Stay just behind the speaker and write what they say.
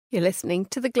You're listening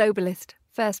to The Globalist,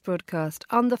 first broadcast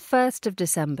on the 1st of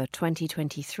December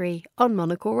 2023 on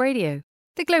Monocle Radio.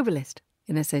 The Globalist,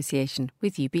 in association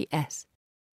with UBS.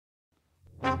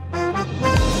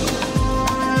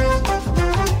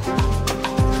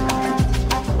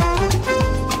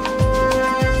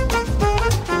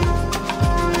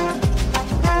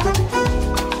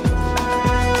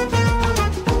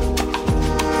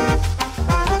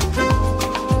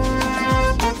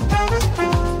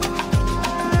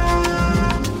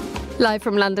 Live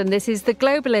from London, this is The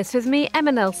Globalist with me,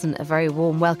 Emma Nelson. A very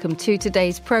warm welcome to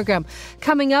today's programme.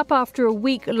 Coming up after a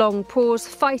week-long pause,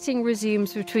 fighting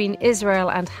resumes between Israel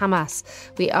and Hamas.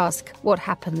 We ask what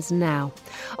happens now.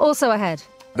 Also ahead.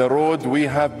 The road we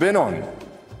have been on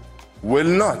will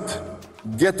not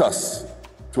get us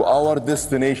to our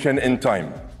destination in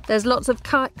time. There's lots of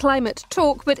climate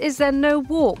talk, but is there no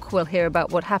walk? We'll hear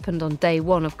about what happened on day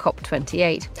one of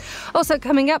COP28. Also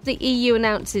coming up, the EU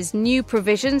announces new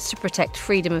provisions to protect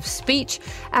freedom of speech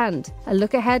and a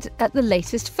look ahead at the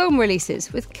latest film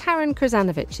releases with Karen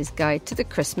Krasanovich's guide to the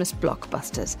Christmas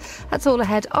blockbusters. That's all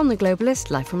ahead on The Globalist,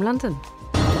 live from London.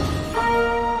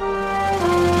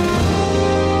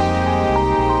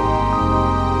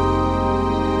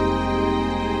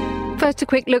 First, a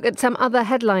quick look at some other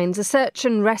headlines. A search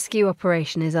and rescue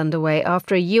operation is underway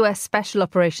after a US Special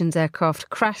Operations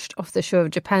aircraft crashed off the shore of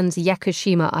Japan's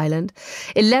Yakushima Island.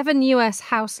 11 US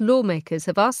House lawmakers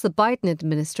have asked the Biden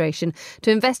administration to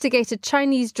investigate a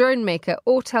Chinese drone maker,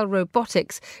 Autel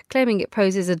Robotics, claiming it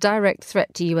poses a direct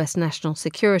threat to US national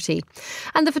security.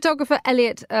 And the photographer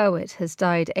Elliot Erwitt has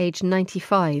died aged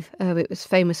 95. Erwitt was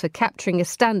famous for capturing a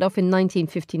standoff in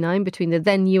 1959 between the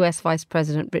then US Vice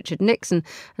President Richard Nixon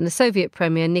and the Soviet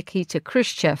Premier Nikita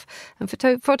Khrushchev and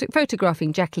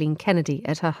photographing Jacqueline Kennedy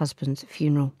at her husband's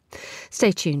funeral.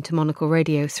 Stay tuned to Monocle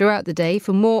Radio throughout the day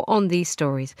for more on these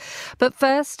stories. But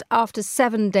first, after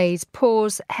 7 days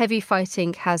pause, heavy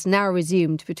fighting has now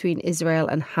resumed between Israel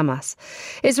and Hamas.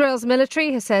 Israel's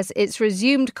military says it's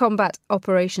resumed combat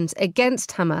operations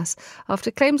against Hamas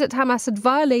after claims that Hamas had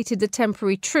violated the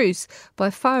temporary truce by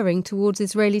firing towards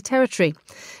Israeli territory.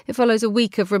 It follows a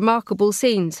week of remarkable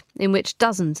scenes in which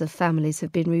dozens of families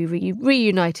have been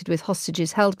reunited with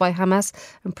hostages held by Hamas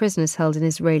and prisoners held in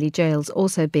Israeli jails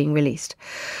also being released.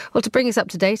 Well, to bring us up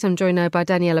to date, I'm joined now by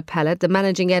Daniela Peled, the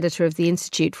managing editor of the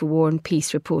Institute for War and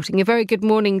Peace Reporting. A very good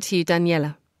morning to you,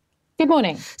 Daniela. Good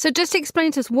morning. So just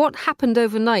explain to us what happened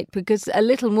overnight, because a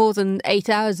little more than 8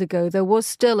 hours ago, there was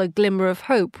still a glimmer of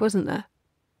hope, wasn't there?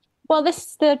 Well,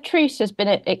 the truce has been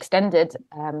extended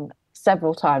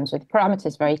several times with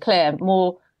parameters very clear.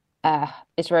 More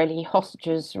Israeli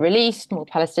hostages released, more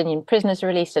Palestinian prisoners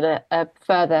released, and a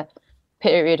further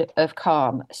period of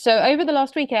calm. So over the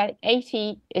last week,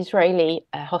 80 Israeli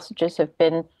hostages have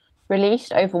been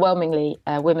released, overwhelmingly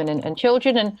women and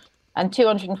children, and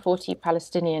 240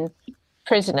 Palestinian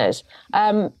prisoners.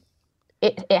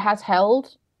 It has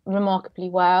held remarkably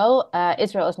well.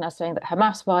 Israel is now saying that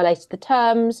Hamas violated the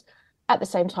terms. At the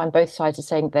same time, both sides are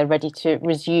saying they're ready to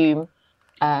resume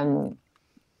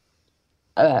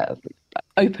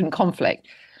open conflict.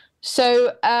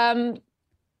 So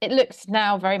it looks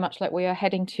now very much like we are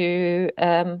heading to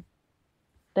the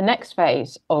next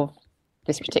phase of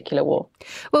this particular war.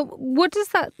 Well, what does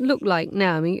that look like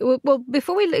now? I mean, well,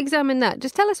 before we examine that,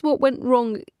 just tell us what went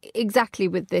wrong exactly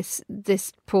with this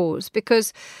pause,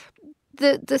 because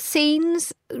the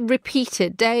scenes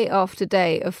repeated day after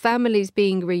day of families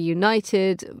being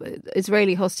reunited,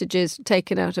 Israeli hostages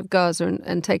taken out of Gaza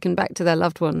and taken back to their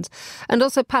loved ones, and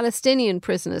also Palestinian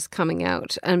prisoners coming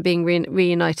out and being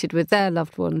reunited with their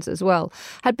loved ones as well,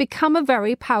 had become a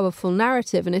very powerful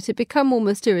narrative, and it had become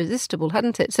almost irresistible,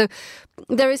 hadn't it? So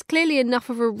there is clearly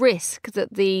enough of a risk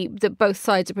that both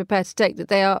sides are prepared to take, that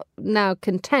they are now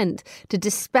content to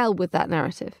dispel with that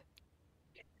narrative.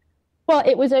 Well,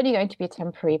 it was only going to be a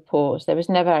temporary pause. There was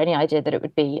never any idea that it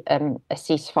would be a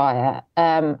ceasefire.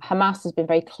 Hamas has been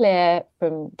very clear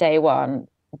from day one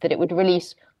that it would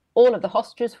release all of the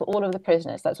hostages for all of the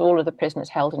prisoners. That's all of the prisoners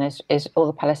held all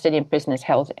the Palestinian prisoners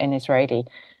held in Israeli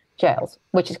jails,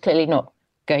 which is clearly not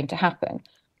going to happen.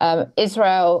 Within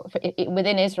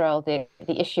Israel, the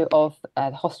issue of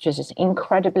the hostages is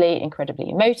incredibly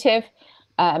emotive.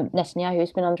 Netanyahu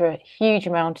has been under a huge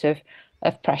amount of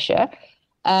pressure.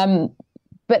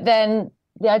 But then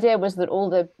the idea was that all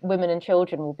the women and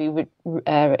children will be,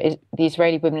 the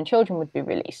Israeli women and children would be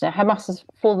released. Now, Hamas has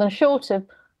fallen short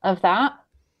of that,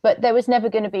 but there was never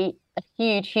going to be a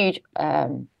huge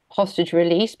hostage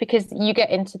release, because you get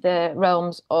into the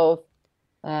realms of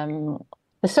the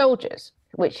soldiers,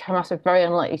 which Hamas are very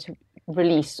unlikely to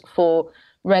release for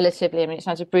relatively, I mean, it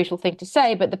sounds a brutal thing to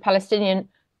say, but the Palestinian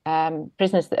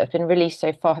prisoners that have been released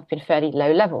so far have been fairly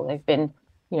low level. They've been,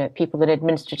 people that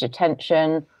administered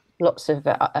detention, lots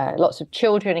of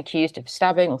children accused of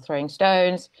stabbing or throwing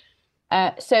stones.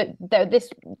 So this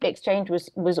exchange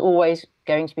was always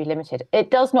going to be limited.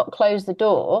 It does not close the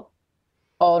door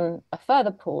on a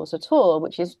further pause at all,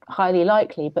 which is highly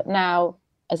likely. But now,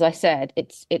 as I said,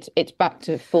 it's back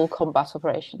to full combat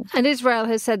operations. And Israel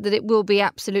has said that it will be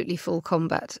absolutely full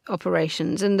combat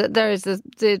operations, and that there is the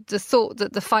thought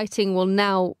that the fighting will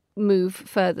now move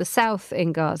further south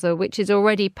in Gaza, which is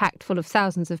already packed full of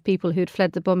thousands of people who'd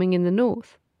fled the bombing in the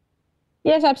north.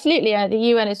 Yes, absolutely. The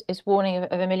UN is warning of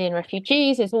 1 million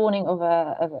refugees, is warning of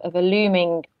a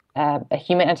looming a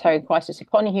humanitarian crisis,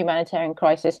 upon a humanitarian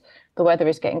crisis. The weather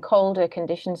is getting colder,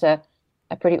 conditions are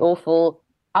pretty awful.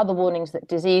 Other warnings that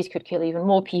disease could kill even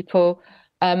more people.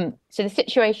 So the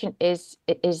situation is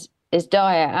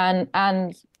dire,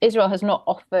 and Israel has not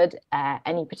offered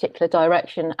any particular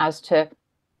direction as to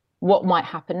what might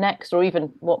happen next, or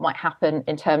even what might happen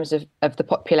in terms of the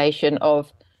population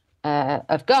of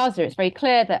Gaza. It's very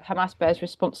clear that Hamas bears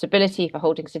responsibility for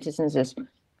holding citizens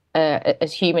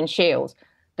as human shields.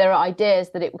 There are ideas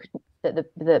that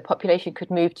the population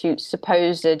could move to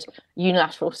supposed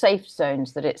unilateral safe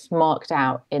zones that it's marked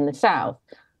out in the south.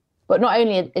 But not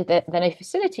only are there no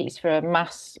facilities for a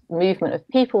mass movement of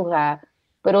people there,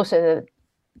 but also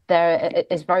there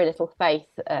is very little faith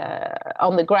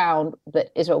on the ground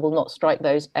that Israel will not strike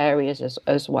those areas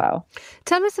as well.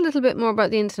 Tell us a little bit more about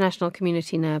the international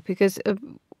community now, because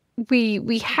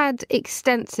we had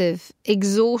extensive,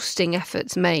 exhausting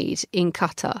efforts made in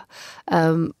Qatar,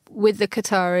 with the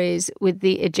Qataris, with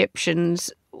the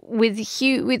Egyptians,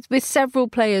 with several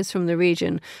players from the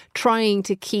region trying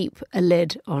to keep a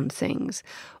lid on things.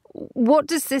 What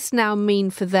does this now mean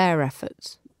for their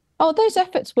efforts? Oh, those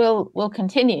efforts will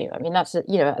continue. I mean, that's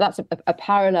a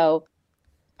parallel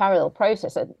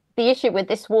process. The issue with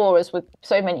this war, as with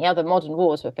so many other modern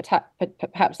wars, but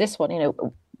perhaps this one,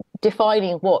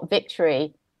 defining what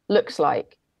victory looks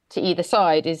like to either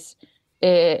side is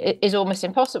almost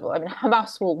impossible. I mean,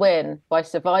 Hamas will win by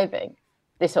surviving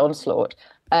this onslaught.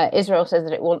 Israel says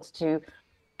that it wants to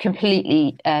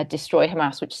completely destroy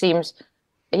Hamas, which seems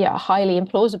highly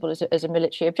implausible as a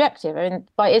military objective. I mean,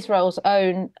 by Israel's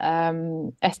own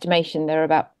estimation, there are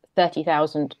about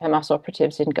 30,000 Hamas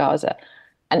operatives in Gaza,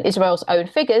 and Israel's own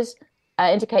figures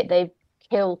indicate they've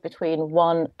killed between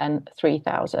 1,000 and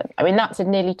 3,000. I mean, that's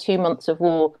in nearly 2 months of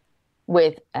war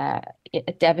with a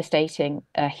devastating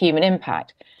human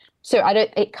impact. So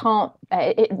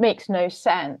it makes no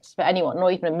sense for anyone,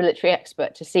 not even a military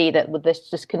expert, to see that this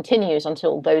just continues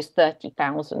until those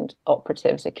 30,000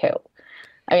 operatives are killed.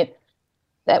 I mean,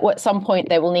 at some point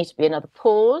there will need to be another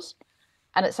pause,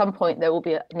 and at some point there will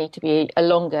need to be a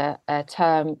longer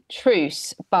term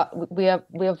truce. But we are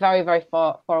very, very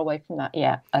far away from that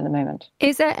yet at the moment.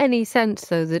 Is there any sense,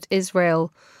 though, that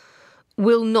Israel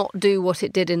will not do what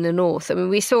it did in the north? I mean,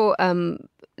 we saw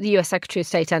the US Secretary of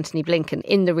State Antony Blinken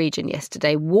in the region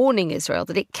yesterday warning Israel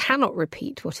that it cannot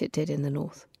repeat what it did in the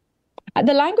north.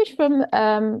 The language from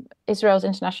Israel's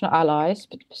international allies,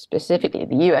 specifically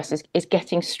the US, is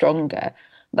getting stronger,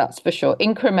 that's for sure,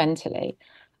 incrementally.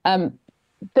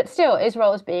 But still,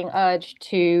 Israel is being urged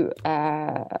to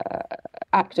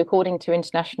act according to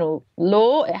international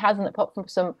law. It hasn't, apart from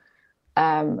some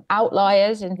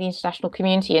outliers in the international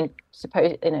community and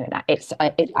its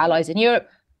allies in Europe,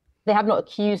 they have not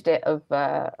accused it of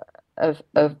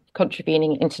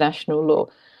contravening international law.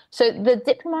 So the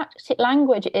diplomatic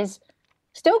language is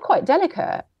still quite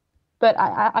delicate, but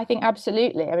I think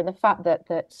absolutely. I mean, the fact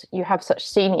that you have such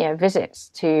senior visits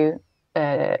to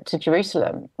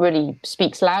Jerusalem really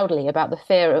speaks loudly about the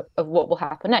fear of what will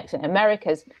happen next.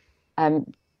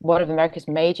 And one of America's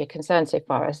major concerns so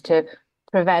far is to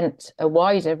prevent a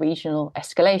wider regional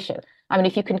escalation. I mean,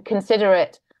 if you can consider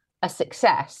it a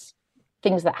success,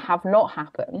 things that have not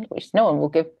happened, which no one will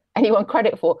give anyone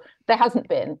credit for, there hasn't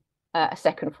been a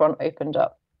second front opened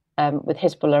up with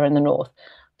Hezbollah in the north.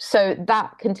 So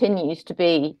that continues to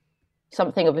be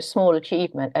something of a small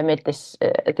achievement amid this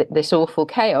awful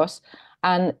chaos,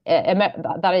 and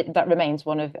that remains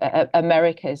one of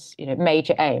America's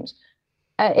major aims.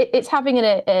 It's having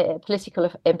a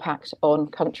political impact on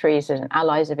countries and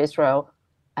allies of Israel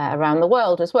around the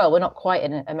world as well. We're not quite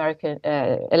in American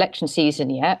election season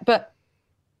yet, but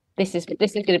this is going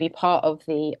to be part of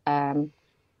the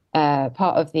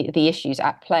part of the issues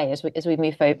at play as we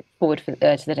move forward to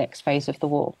the next phase of the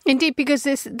war. Indeed, because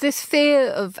this fear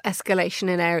of escalation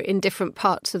in different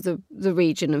parts of the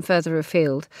region and further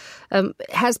afield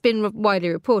has been widely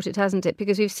reported, hasn't it?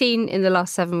 Because we've seen in the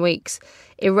last 7 weeks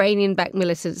Iranian-backed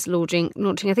militants launching,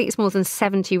 I think it's more than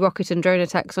 70 rocket and drone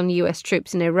attacks on US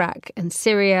troops in Iraq and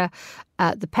Syria.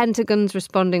 The Pentagon's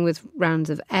responding with rounds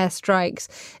of airstrikes.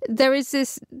 There is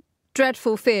this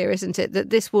dreadful fear, isn't it,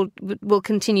 that this will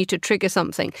continue to trigger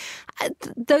something.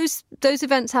 Those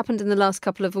events happened in the last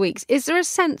couple of weeks. Is there a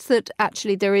sense that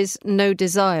actually there is no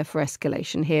desire for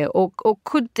escalation here, or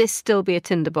could this still be a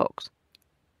tinderbox?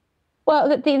 Well,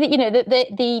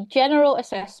 the general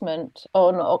assessment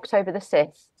on October the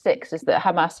 6th is that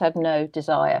Hamas had no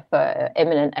desire for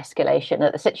imminent escalation,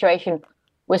 that the situation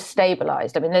was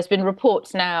stabilised. I mean, there's been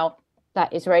reports now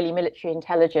that Israeli military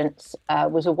intelligence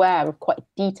was aware of quite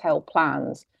detailed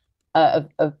plans of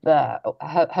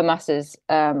Hamas's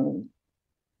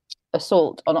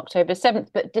assault on October 7th,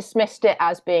 but dismissed it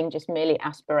as being just merely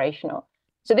aspirational.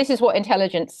 So this is what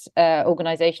intelligence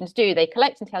organizations do. They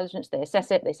collect intelligence, they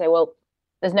assess it, they say, well,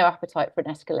 there's no appetite for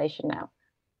an escalation now.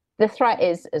 The threat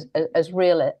is as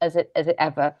real as it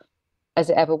ever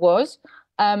was.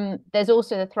 There's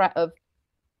also the threat of,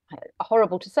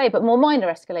 horrible to say, but more minor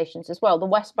escalations as well. The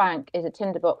West Bank is a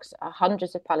tinderbox.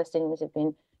 Hundreds of Palestinians have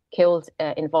been killed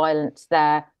in violence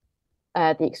there.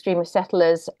 The extremist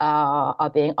settlers are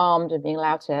being armed and being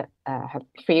allowed to have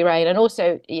free reign. And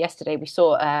also yesterday we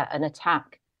saw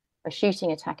a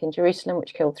shooting attack in Jerusalem,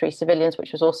 which killed 3 civilians,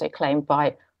 which was also claimed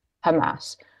by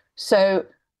Hamas. So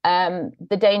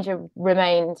the danger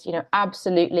remains,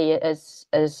 absolutely as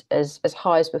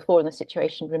high as before, and the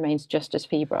situation remains just as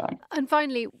febrile. And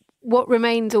finally, what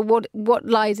remains, or what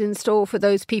lies in store for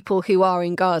those people who are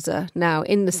in Gaza now,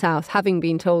 in the south, having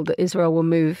been told that Israel will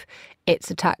move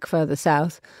its attack further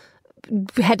south,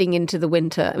 heading into the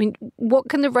winter? I mean, what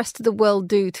can the rest of the world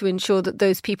do to ensure that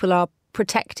those people are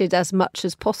protected as much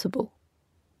as possible?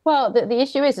 Well, the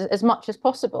issue is as much as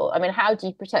possible. I mean, how do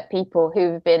you protect people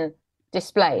who've been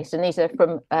displaced? And these are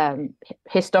from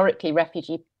historically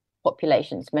refugee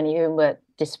populations, many of whom were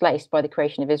displaced by the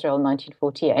creation of Israel in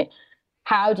 1948.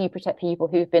 How do you protect people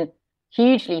who've been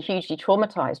hugely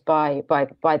traumatized by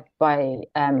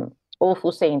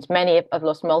awful scenes? Many have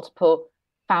lost multiple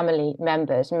family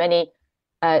members. Many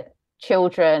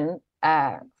children.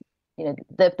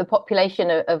 The population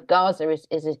of Gaza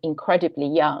is incredibly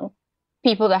young.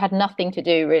 People that had nothing to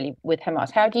do really with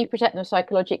Hamas. How do you protect them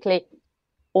psychologically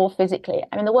or physically?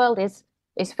 I mean, the world is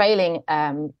failing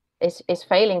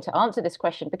to answer this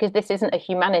question, because this isn't a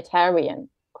humanitarian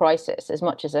crisis as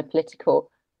much as a political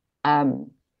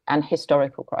and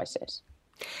historical crisis.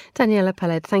 Daniela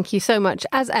Peled, thank you so much,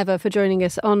 as ever, for joining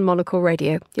us on Monocle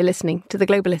Radio. You're listening to The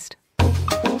Globalist.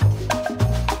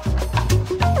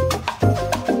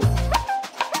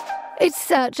 It's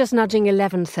just nudging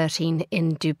 11:13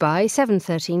 in Dubai,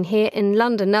 7:13 here in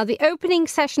London. Now, the opening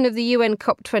session of the UN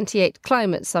COP28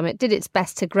 Climate Summit did its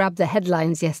best to grab the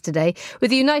headlines yesterday,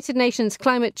 with the United Nations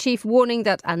climate chief warning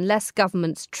that unless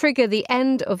governments trigger the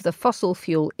end of the fossil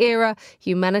fuel era,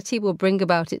 humanity will bring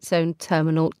about its own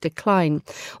terminal decline.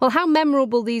 Well, how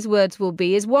memorable these words will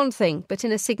be is one thing, but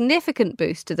in a significant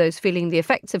boost to those feeling the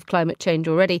effects of climate change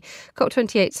already,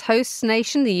 COP28's host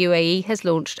nation, the UAE, has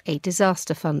launched a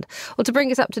disaster fund. Well, to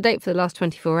bring us up to date for the last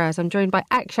 24 hours, I'm joined by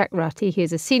Akshat Rathi. He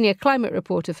is a senior climate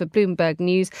reporter for Bloomberg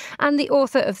News and the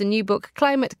author of the new book,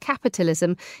 Climate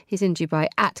Capitalism. He's in Dubai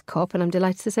at COP, and I'm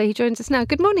delighted to say he joins us now.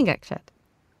 Good morning, Akshat.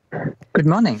 Good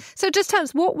morning. So just tell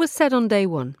us, what was said on day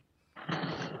one?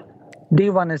 Day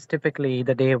one is typically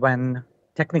the day when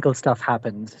technical stuff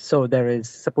happens. So there is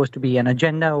supposed to be an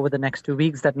agenda over the next 2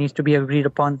 weeks that needs to be agreed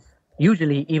upon.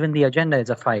 Usually, even the agenda is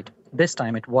a fight. This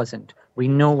time it wasn't. We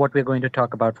know what we're going to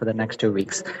talk about for the next 2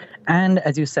 weeks. And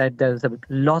as you said, there's a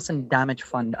loss and damage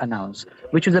fund announced,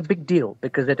 which is a big deal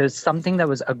because it is something that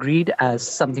was agreed as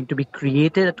something to be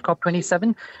created at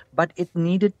COP27, but it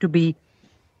needed to be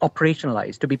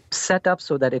operationalized, to be set up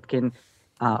so that it can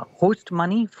host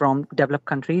money from developed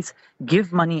countries,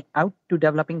 give money out to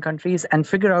developing countries, and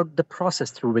figure out the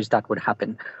process through which that would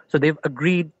happen. So they've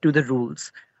agreed to the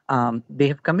rules. They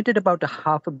have committed about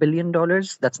 $500 million.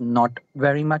 That's not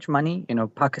very much money.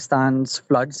 Pakistan's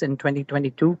floods in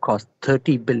 2022 cost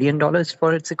 $30 billion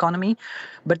for its economy.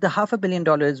 But the $500 million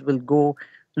will go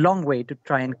a long way to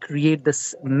try and create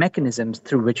this mechanisms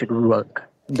through which it will work.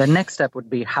 The next step would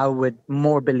be how would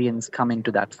more billions come into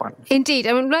that fund? Indeed.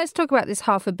 I mean, let's talk about this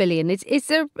 $500 million. Is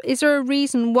there a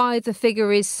reason why the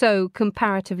figure is so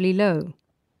comparatively low?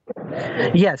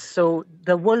 Yes, so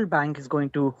the World Bank is going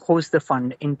to host the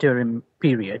fund interim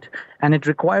period, and it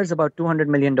requires about $200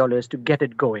 million to get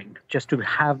it going, just to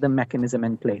have the mechanism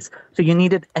in place. So you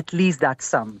needed at least that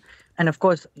sum. And of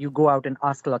course, you go out and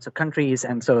ask lots of countries,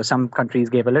 and so some countries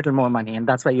gave a little more money, and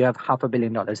that's why you have $500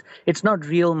 million. It's not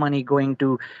real money going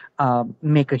to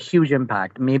make a huge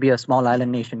impact. Maybe a small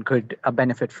island nation could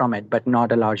benefit from it, but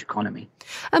not a large economy.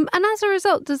 And as a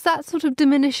result, does that sort of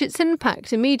diminish its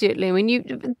impact immediately? I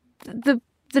mean,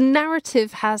 the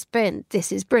narrative has been,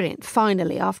 this is brilliant.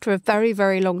 Finally, after a very,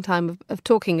 very long time of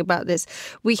talking about this,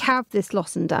 we have this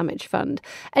loss and damage fund.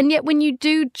 And yet when you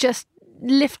do just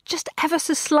lift just ever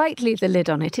so slightly the lid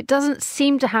on it, it doesn't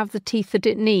seem to have the teeth that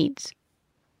it needs.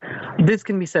 This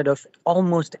can be said of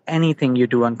almost anything you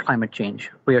do on climate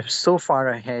change. We are so far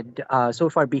ahead, so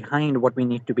far behind what we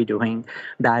need to be doing,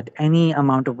 that any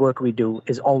amount of work we do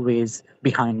is always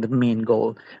behind the main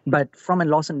goal. But from a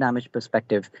loss and damage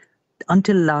perspective,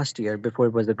 until last year, before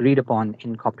it was agreed upon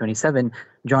in COP27,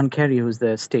 John Kerry, who's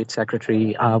the state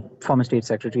secretary, former state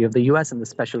secretary of the US and the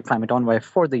special climate envoy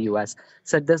for the US,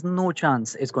 said there's no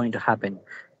chance it's going to happen.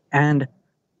 And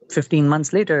 15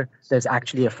 months later, there's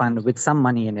actually a fund with some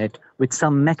money in it, with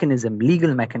some mechanism,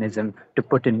 legal mechanism, to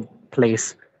put in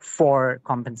place for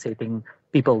compensating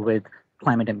people with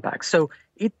climate impacts. So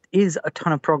it is a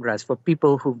ton of progress for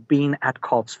people who've been at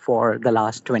COPs for the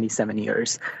last 27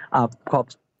 years.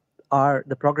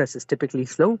 The progress is typically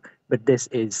slow, but this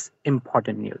is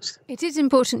important news. It is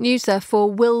important news, therefore.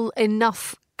 Will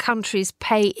enough countries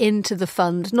pay into the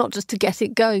fund, not just to get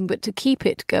it going, but to keep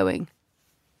it going?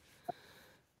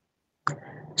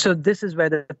 So this is where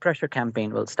the pressure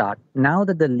campaign will start. Now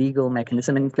that the legal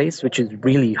mechanism in place, which is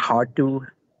really hard to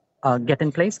get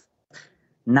in place,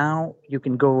 now you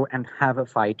can go and have a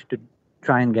fight to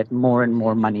try and get more and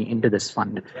more money into this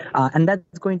fund. And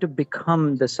that's going to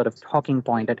become the sort of talking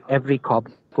point at every COP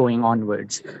going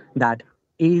onwards, that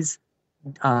is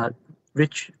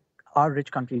rich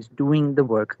countries doing the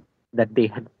work that they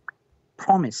had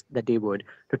promised that they would,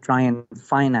 to try and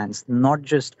finance not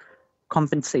just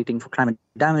compensating for climate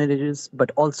damages, but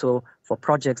also for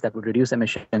projects that would reduce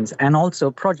emissions, and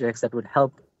also projects that would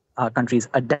help countries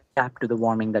adapt to the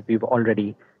warming that we've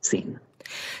already seen.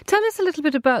 Tell us a little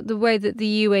bit about the way that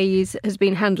the UAE has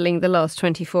been handling the last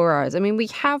 24 hours. I mean, we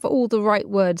have all the right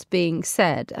words being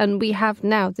said, and we have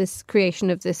now this creation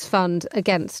of this fund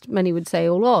against, many would say,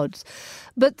 all odds.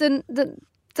 But then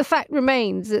the fact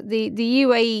remains that the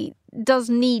UAE does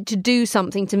need to do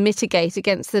something to mitigate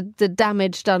against the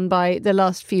damage done by the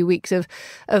last few weeks of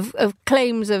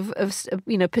claims of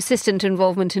persistent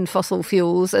involvement in fossil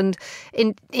fuels. And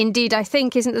indeed, I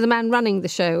think, isn't the man running the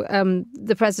show,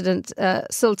 the president,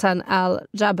 Sultan Al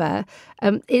Jaber,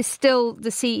 is still the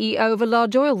CEO of a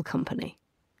large oil company.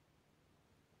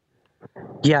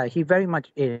 Yeah, he very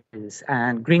much is.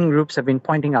 And green groups have been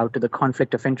pointing out to the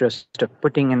conflict of interest of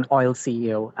putting an oil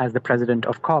CEO as the president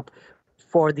of COP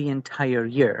for the entire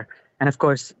year. And of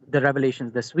course, the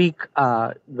revelations this week,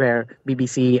 where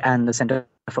BBC and the Center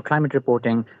for Climate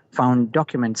Reporting found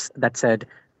documents that said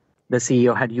the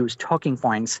CEO had used talking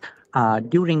points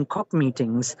during COP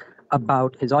meetings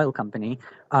about his oil company,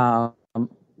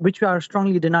 which are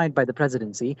strongly denied by the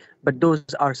presidency, but those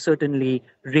are certainly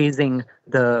raising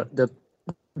the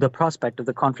prospect of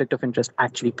the conflict of interest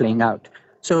actually playing out.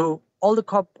 So all the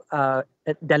COP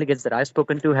delegates that I've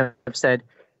spoken to have said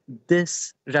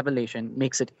this revelation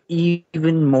makes it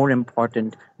even more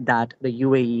important that the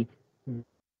UAE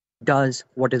does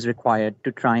what is required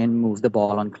to try and move the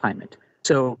ball on climate.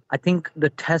 So I think the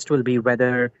test will be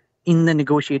whether in the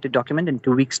negotiated document in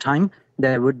 2 weeks' time,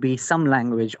 there would be some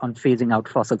language on phasing out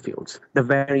fossil fuels, the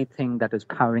very thing that is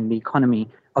powering the economy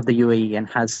of the UAE and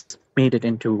has made it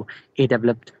into a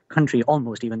developed country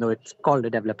almost, even though it's called a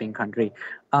developing country.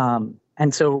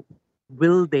 And so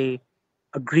will they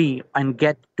agree and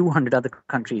get 200 other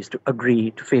countries to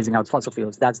agree to phasing out fossil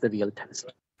fuels? That's the real test.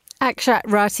 Akshat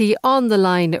Rati on the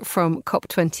line from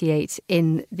COP28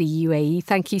 in the UAE.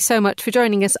 Thank you so much for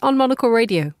joining us on Monocle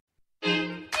Radio.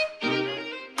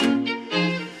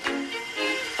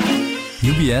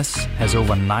 UBS has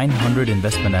over 900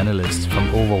 investment analysts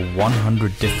from over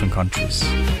 100 different countries.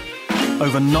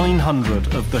 Over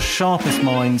 900 of the sharpest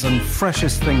minds and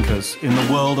freshest thinkers in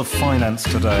the world of finance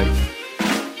today.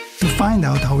 To find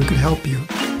out how we could help you,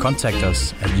 contact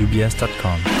us at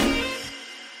ubs.com.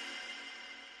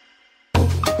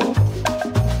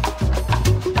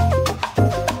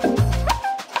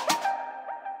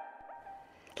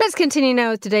 Let's continue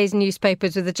now with today's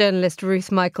newspapers with the journalist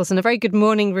Ruth Michelson. A very good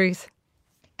morning, Ruth.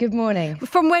 Good morning.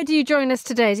 From where do you join us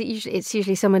today? It's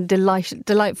usually somewhere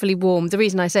delightfully warm. The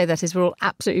reason I say that is we're all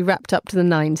absolutely wrapped up to the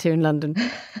nines here in London.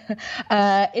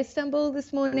 Istanbul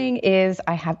this morning is,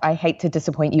 I hate to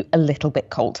disappoint you, a little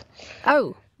bit cold.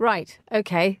 Oh, right.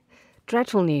 OK.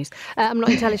 Dreadful news. I'm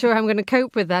not entirely sure how I'm going to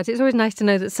cope with that. It's always nice to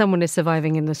know that someone is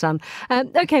surviving in the sun.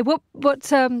 OK, what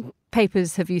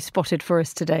papers have you spotted for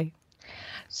us today?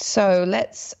 So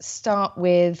let's start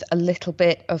with a little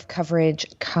bit of coverage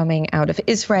coming out of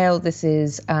Israel. This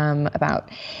is about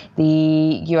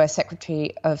the US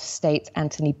Secretary of State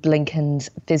Antony Blinken's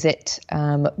visit,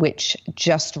 which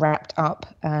just wrapped up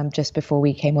just before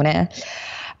we came on air.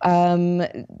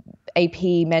 AP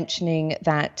mentioning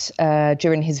that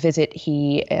during his visit,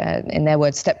 he, in their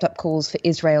words, stepped up calls for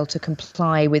Israel to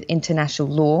comply with international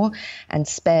law and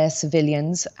spare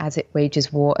civilians as it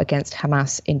wages war against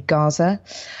Hamas in Gaza.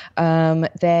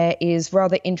 There is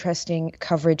rather interesting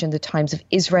coverage in the Times of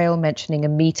Israel mentioning a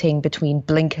meeting between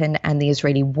Blinken and the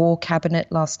Israeli War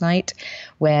Cabinet last night,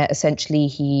 where essentially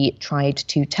he tried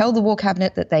to tell the War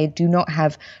Cabinet that they do not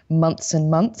have months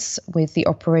and months with the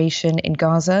operation in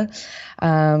Gaza.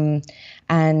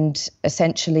 And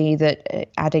essentially that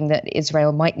adding that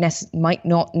Israel might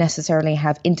not necessarily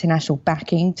have international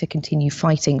backing to continue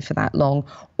fighting for that long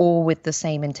or with the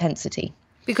same intensity.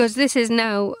 Because this is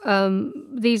now,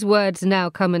 these words now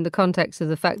come in the context of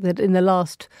the fact that in the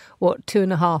last,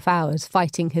 2.5 hours,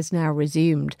 fighting has now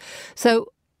resumed.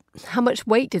 So how much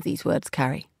weight do these words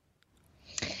carry?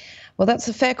 Well, that's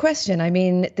a fair question. I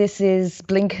mean, this is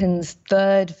Blinken's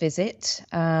third visit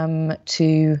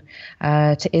to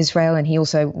Israel, and he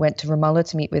also went to Ramallah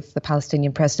to meet with the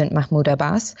Palestinian President Mahmoud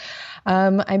Abbas.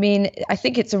 I mean, I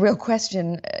think it's a real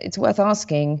question. It's worth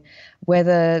asking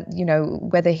whether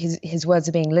his words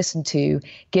are being listened to,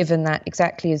 given that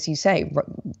exactly as you say,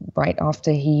 right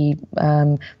after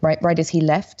right as he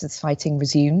left, as fighting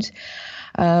resumed.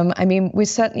 I mean, we're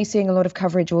certainly seeing a lot of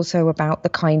coverage also about the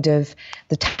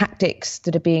tactics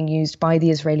that are being used by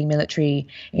the Israeli military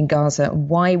in Gaza and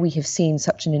why we have seen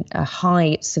such a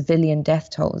high civilian death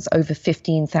toll. It's over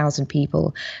 15,000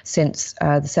 people since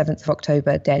the 7th of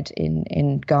October dead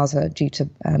in Gaza due to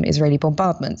Israeli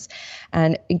bombardments.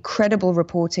 And incredible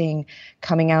reporting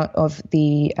coming out of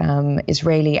the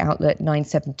Israeli outlet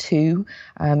 972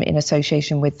 in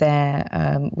association with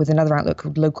another outlet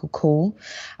called Local Call,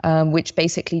 which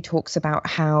basically talks about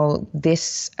how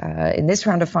in this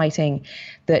round of fighting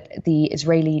that the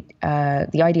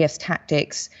IDF's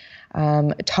tactics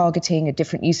targeting a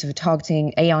different use of a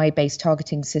targeting AI-based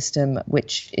targeting system,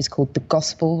 which is called the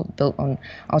Gospel, built on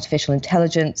artificial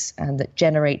intelligence and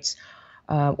that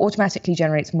automatically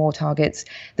generates more targets,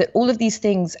 that all of these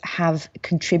things have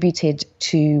contributed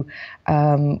to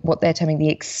what they're terming the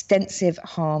extensive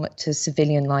harm to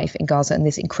civilian life in Gaza and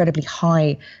this incredibly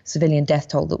high civilian death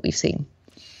toll that we've seen.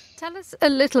 Tell us a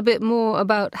little bit more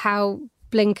about how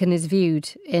Blinken is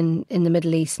viewed in the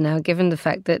Middle East now, given the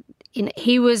fact that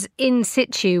he was in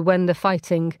situ when the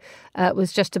fighting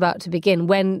was just about to begin,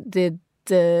 when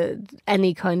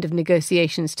any kind of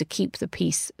negotiations to keep the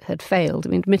peace had failed. I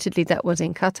mean, admittedly, that was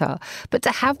in Qatar. But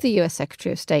to have the US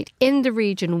Secretary of State in the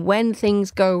region when things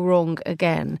go wrong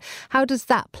again, how does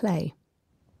that play?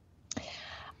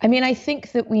 I mean, I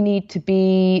think that we need to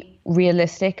be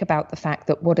realistic about the fact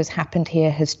that what has happened here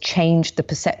has changed the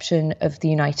perception of the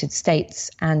United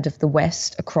States and of the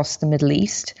West across the Middle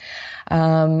East.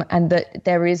 And that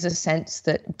there is a sense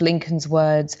that Blinken's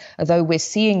words, although we're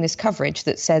seeing this coverage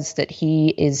that says that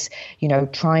he is,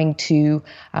 trying to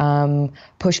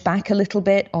push back a little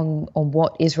bit on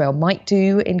what Israel might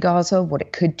do in Gaza, what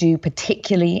it could do,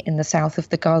 particularly in the south of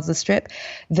the Gaza Strip,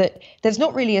 that there's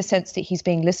not really a sense that he's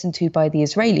being listened to by the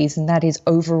Israelis, and that is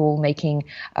overall making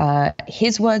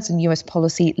his words and US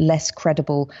policy less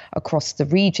credible across the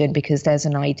region, because there's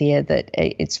an idea that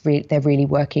they're really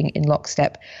working in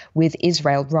lockstep with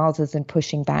Israel rather than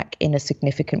pushing back in a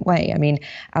significant way. I mean,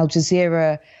 Al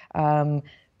Jazeera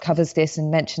covers this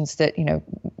and mentions that,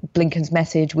 Blinken's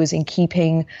message was in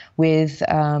keeping with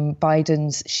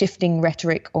Biden's shifting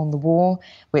rhetoric on the war,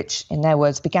 which, in their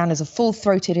words, began as a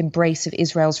full-throated embrace of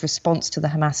Israel's response to the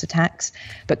Hamas attacks,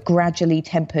 but gradually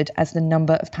tempered as the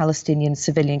number of Palestinian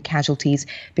civilian casualties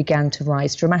began to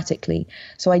rise dramatically.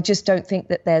 So I just don't think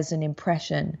that there's an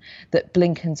impression that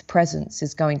Blinken's presence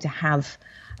is going to have,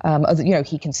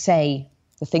 he can say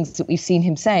the things that we've seen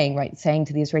him saying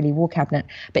to the Israeli War Cabinet.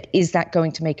 But is that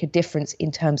going to make a difference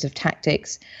in terms of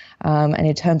tactics and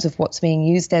in terms of what's being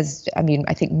used? I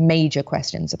think major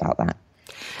questions about that.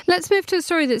 Let's move to a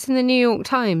story that's in the New York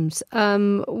Times,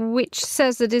 which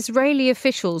says that Israeli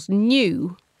officials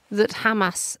knew that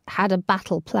Hamas had a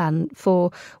battle plan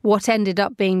for what ended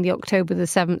up being the October the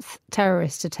 7th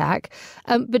terrorist attack,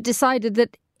 but decided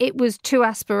that it was too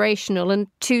aspirational and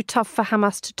too tough for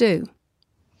Hamas to do.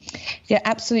 Yeah,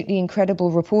 absolutely incredible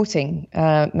reporting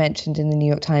mentioned in the New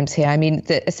York Times here. I mean,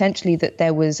 essentially that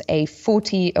there was a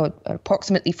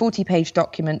approximately 40-page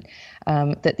document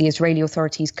that the Israeli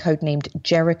authorities codenamed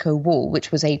Jericho Wall,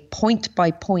 which was a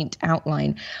point-by-point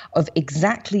outline of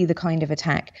exactly the kind of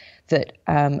attack that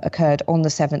occurred on the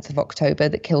 7th of October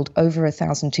that killed over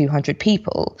 1,200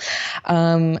 people,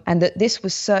 and that this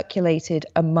was circulated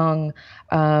among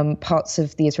parts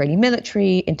of the Israeli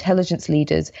military, intelligence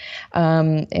leaders,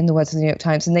 in the words of the New York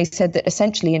Times. And they said that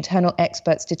essentially internal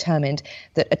experts determined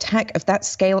that attack of that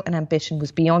scale and ambition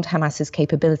was beyond Hamas's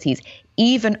capabilities,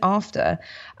 even after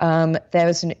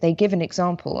they give an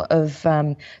example of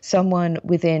someone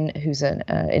who's an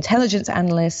intelligence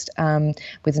analyst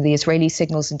within the Israeli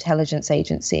Signals Intelligence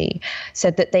Agency,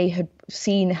 said that they had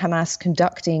seen Hamas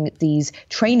conducting these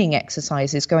training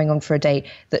exercises going on for a day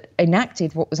that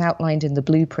enacted what was outlined in the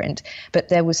blueprint. But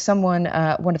there was someone,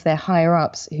 one of their higher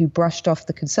ups, who brushed off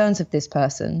the concerns of this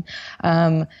person,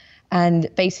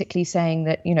 and basically saying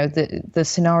that, the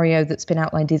scenario that's been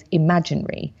outlined is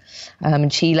imaginary.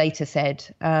 And she later said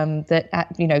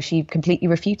that, she completely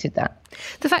refuted that.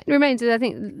 The fact remains that I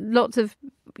think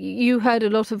you heard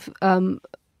a lot of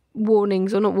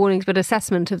warnings, or not warnings, but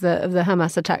assessment of the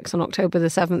Hamas attacks on October the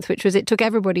 7th, which was it took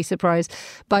everybody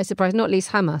by surprise, not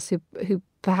least Hamas, who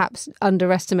perhaps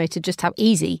underestimated just how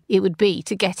easy it would be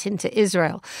to get into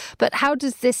Israel. But how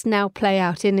does this now play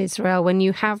out in Israel when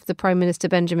you have the Prime Minister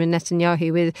Benjamin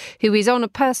Netanyahu, who is on a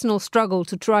personal struggle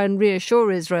to try and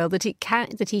reassure Israel that he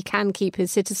can keep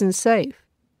his citizens safe?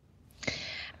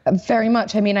 Very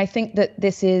much. I mean, I think that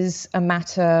this is a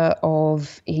matter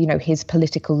of, his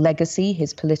political legacy,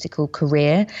 his political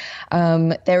career.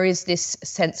 There is this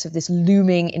sense of this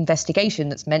looming investigation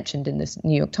that's mentioned in this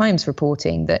New York Times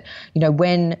reporting that,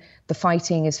 when the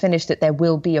fighting is finished, that there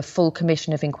will be a full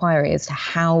commission of inquiry as to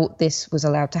how this was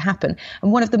allowed to happen.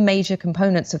 And one of the major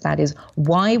components of that is,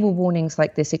 why were warnings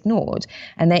like this ignored?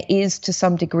 And there is, to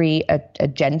some degree, a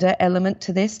gender element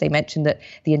to this. They mentioned that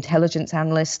the intelligence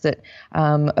analyst,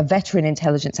 a veteran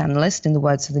intelligence analyst, in the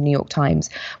words of the New York Times,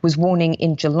 was warning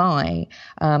in July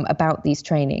about these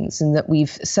trainings, and that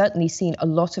we've certainly seen a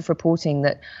lot of reporting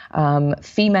that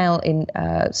female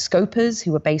scopers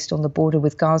who were based on the border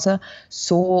with Gaza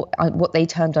saw what they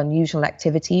termed unusual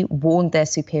activity, warned their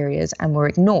superiors, and were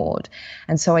ignored.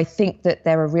 And so I think that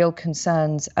there are real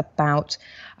concerns about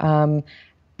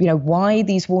why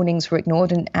these warnings were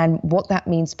ignored and what that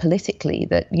means politically.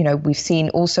 That, we've seen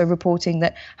also reporting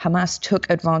that Hamas took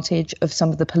advantage of some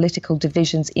of the political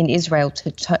divisions in Israel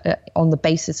on the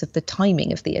basis of the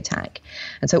timing of the attack.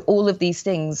 And so all of these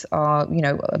things are,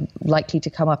 likely to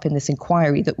come up in this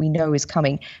inquiry that we know is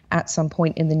coming at some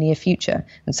point in the near future.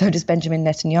 And so does Benjamin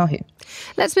Netanyahu.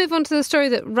 Let's move on to the story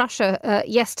that Russia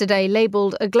yesterday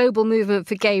labelled a global movement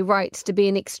for gay rights to be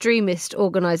an extremist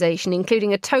organisation,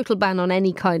 including a total ban on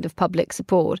any kind of public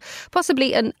support.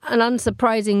 Possibly an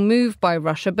unsurprising move by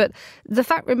Russia, but the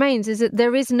fact remains is that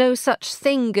there is no such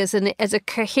thing as a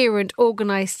coherent,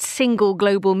 organised, single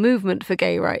global movement for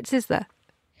gay rights, is there?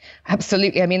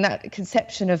 Absolutely. I mean, that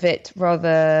conception of it,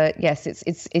 rather, yes,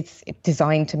 it's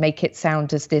designed to make it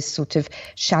sound as this sort of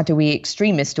shadowy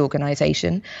extremist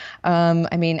organization.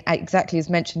 I mean, exactly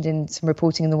as mentioned in some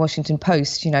reporting in the Washington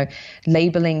Post,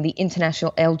 labeling the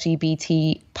international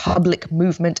LGBT public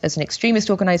movement as an extremist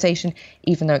organization,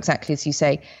 even though, exactly as you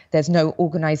say, there's no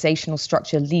organizational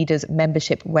structure, leaders,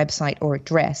 membership, website or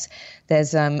address.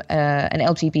 There's an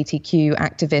LGBTQ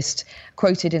activist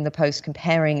quoted in the Post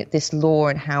comparing this law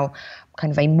and how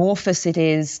kind of amorphous it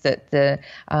is, that the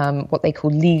what they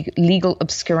call legal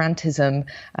obscurantism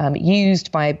used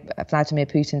by Vladimir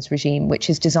Putin's regime, which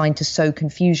is designed to sow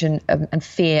confusion and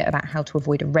fear about how to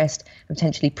avoid arrest and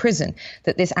potentially prison,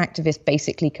 that this activist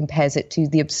basically compares it to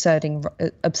the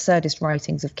absurdist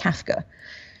writings of Kafka.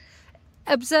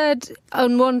 Absurd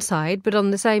on one side, but on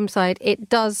the same side, it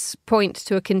does point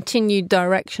to a continued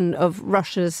direction of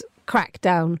Russia's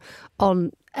crackdown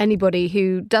on anybody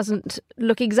who doesn't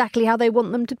look exactly how they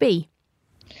want them to be.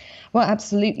 Well,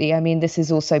 absolutely. I mean, this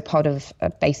is also part of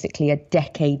basically a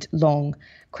decade-long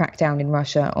crackdown in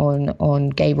Russia on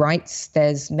gay rights.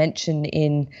 There's mention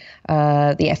in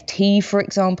the FT, for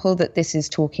example, that this is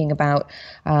talking about,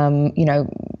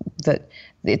 that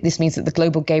this means that the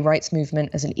global gay rights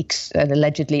movement, as an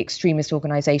allegedly extremist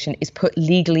organization, is put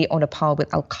legally on a par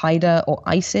with Al-Qaeda or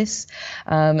ISIS,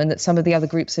 and that some of the other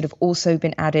groups that have also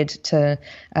been added to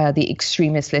the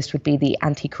extremist list would be the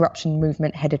anti-corruption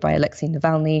movement headed by Alexei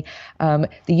Navalny,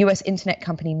 the US internet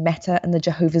company Meta, and the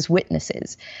Jehovah's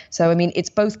Witnesses. So, I mean,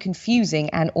 it's both confusing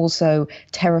and also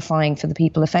terrifying for the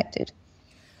people affected.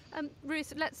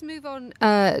 Ruth, let's move on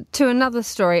to another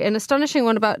story, an astonishing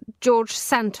one about George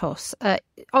Santos,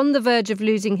 on the verge of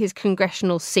losing his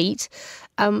congressional seat,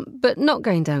 but not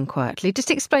going down quietly. Just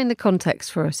explain the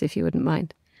context for us, if you wouldn't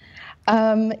mind.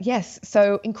 Yes,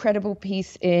 so incredible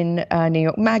piece in New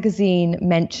York Magazine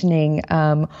mentioning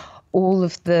all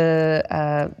of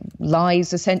the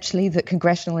lies, essentially, that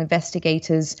congressional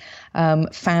investigators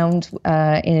found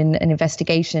in an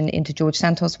investigation into George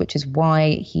Santos, which is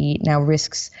why he now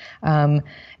risks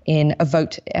in a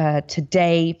vote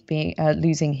today,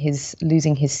 losing his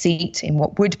seat in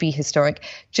what would be historic.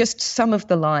 Just some of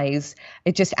the lies,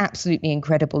 it's just absolutely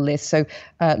incredible list. So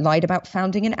lied about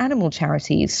founding an animal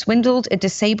charity, swindled a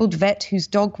disabled vet whose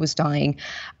dog was dying,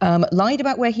 lied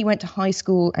about where he went to high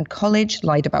school and college,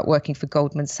 lied about working for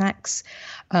Goldman Sachs,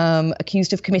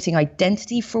 accused of committing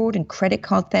identity fraud and credit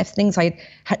card theft, things I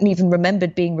hadn't even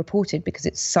remembered being reported because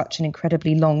it's such an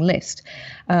incredibly long list.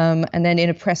 And then in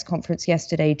a press conference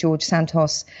yesterday, George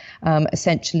Santos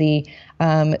essentially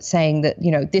saying that,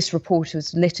 this report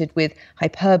was littered with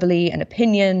hyperbole and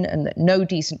opinion and that no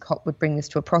decent cop would bring this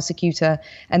to a prosecutor,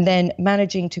 and then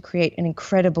managing to create an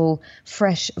incredible,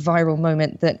 fresh, viral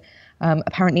moment that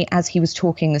apparently as he was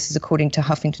talking, this is according to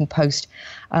Huffington Post,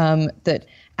 that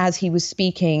as he was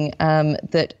speaking,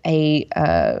 that a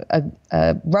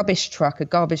garbage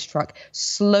truck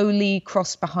slowly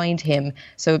crossed behind him,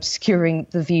 so obscuring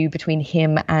the view between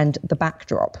him and the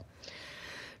backdrop.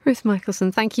 Ruth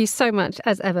Michelson, thank you so much,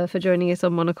 as ever, for joining us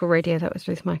on Monocle Radio. That was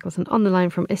Ruth Michelson on the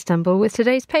line from Istanbul with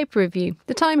today's paper review.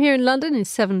 The time here in London is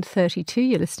 7:32.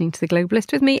 You're listening to The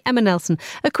Globalist with me, Emma Nelson.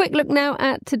 A quick look now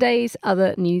at today's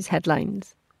other news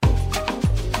headlines.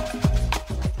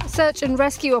 Search and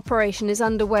rescue operation is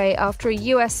underway after a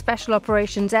US Special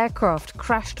Operations aircraft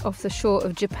crashed off the shore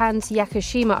of Japan's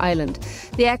Yakushima Island.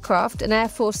 The aircraft, an Air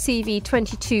Force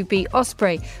CV-22B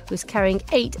Osprey, was carrying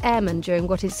 8 airmen during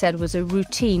what is said was a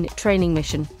routine training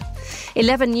mission.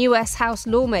 11 US House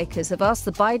lawmakers have asked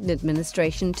the Biden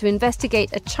administration to investigate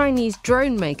a Chinese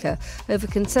drone maker over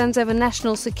concerns over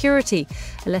national security.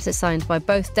 A letter signed by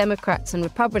both Democrats and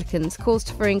Republicans calls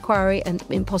for inquiry and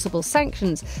impossible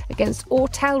sanctions against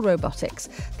Autel Robotics.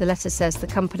 The letter says the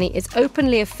company is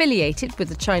openly affiliated with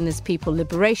the China's People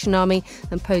Liberation Army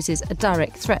and poses a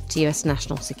direct threat to US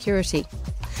national security.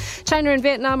 China and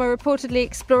Vietnam are reportedly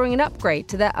exploring an upgrade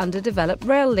to their underdeveloped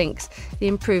rail links. The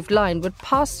improved line would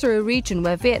pass through a region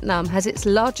where Vietnam has its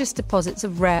largest deposits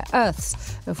of rare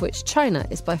earths, of which China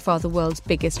is by far the world's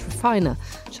biggest refiner.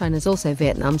 China is also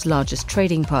Vietnam's largest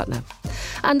trading partner.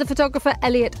 And the photographer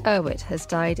Elliot Erwitt has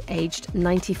died aged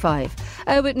 95.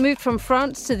 Erwitt moved from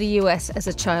France to the US as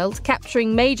a child,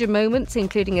 capturing major moments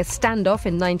including a standoff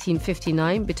in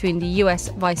 1959 between the US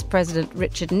Vice President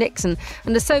Richard Nixon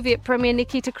and the Soviet Premier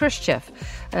Nikita Khrushchev.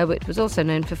 Erwitt was also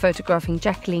known for photographing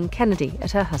Jacqueline Kennedy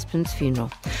at her husband's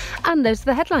funeral. And those are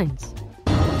the headlines.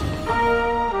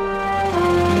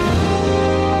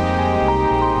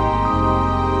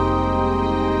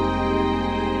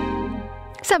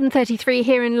 7:33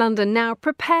 here in London. Now,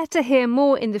 prepare to hear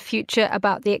more in the future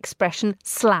about the expression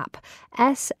SLAPP.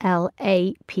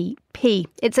 S-L-A-P-P.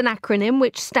 It's an acronym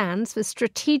which stands for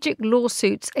Strategic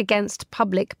Lawsuits Against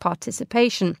Public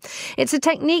Participation. It's a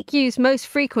technique used most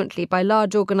frequently by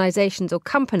large organisations or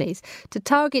companies to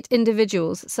target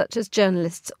individuals such as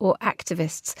journalists or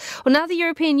activists. Well, now the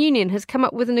European Union has come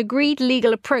up with an agreed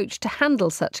legal approach to handle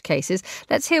such cases.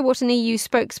 Let's hear what an EU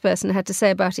spokesperson had to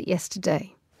say about it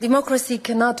yesterday. Democracy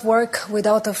cannot work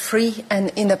without a free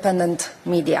and independent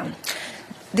media.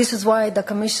 This is why the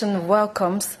Commission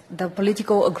welcomes the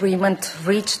political agreement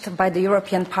reached by the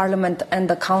European Parliament and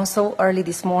the Council early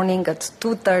this morning at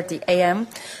 2:30 a.m.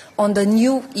 on the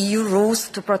new EU rules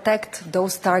to protect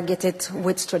those targeted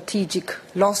with strategic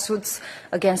lawsuits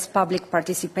against public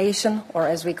participation, or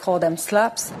as we call them,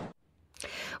 SLAPPs.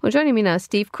 Well, joining me now is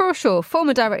Steve Crawshaw,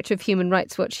 former director of Human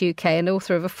Rights Watch UK and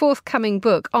author of a forthcoming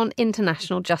book on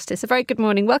international justice. A very good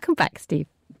morning. Welcome back, Steve.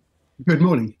 Good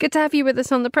morning. Good to have you with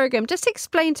us on the programme. Just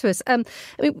explain to us,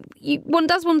 one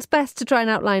does one's best to try and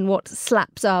outline what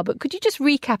SLAPPs are, but could you just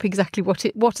recap exactly what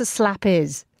a SLAPP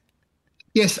is?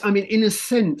 Yes, I mean, in a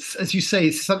sense, as you say,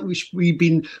 it's something which we've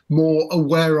been more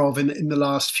aware of in the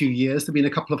last few years. There have been a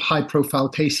couple of high-profile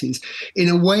cases. In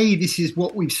a way, this is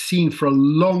what we've seen for a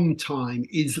long time: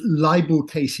 is libel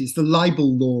cases, the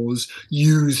libel laws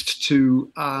used to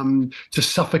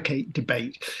suffocate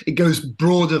debate. It goes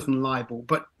broader than libel,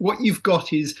 but what you've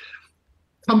got is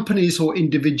companies or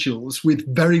individuals with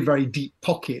very, very deep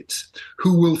pockets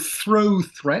who will throw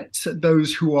threats at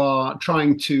those who are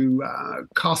trying to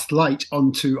cast light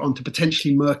onto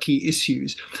potentially murky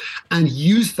issues and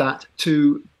use that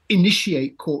to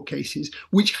initiate court cases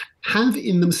which have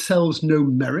in themselves no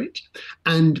merit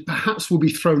and perhaps will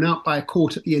be thrown out by a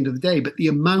court at the end of the day. But the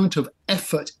amount of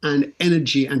effort and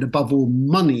energy and above all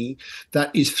money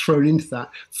that is thrown into that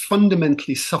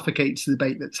fundamentally suffocates the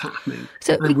debate that's happening.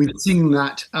 And we've seen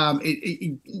that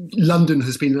London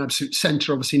has been an absolute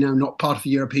centre, obviously now not part of the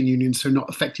European Union, so not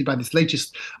affected by this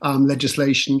latest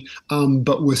legislation,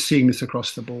 but we're seeing this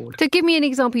across the board. So give me an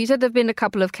example. You said there have been a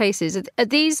couple of cases. Are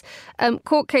these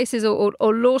court cases or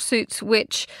lawsuits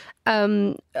which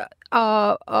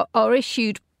are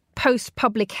issued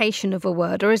post-publication of a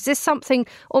word, or is this something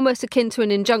almost akin to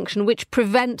an injunction which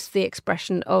prevents the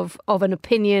expression of an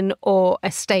opinion or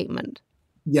a statement?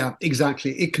 Yeah,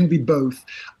 exactly. It can be both.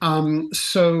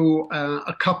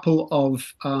 A couple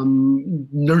of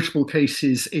notable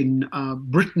cases in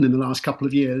Britain in the last couple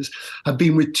of years have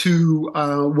been with two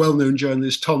well-known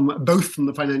journalists, both from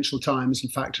the Financial Times,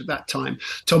 in fact, at that time.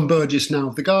 Tom Burgess, now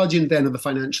of The Guardian, then of the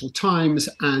Financial Times,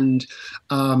 and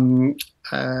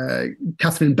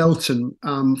Catherine Belton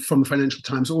from the Financial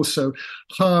Times also.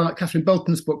 Catherine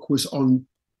Belton's book was on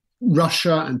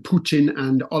Russia and Putin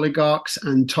and oligarchs,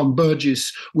 and Tom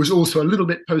Burgess was also a little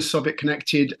bit post-Soviet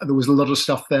connected. There was a lot of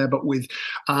stuff there, but with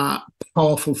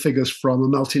powerful figures from a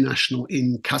multinational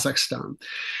in Kazakhstan.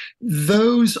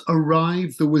 Those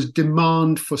arrived, there was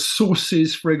demand for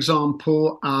sources, for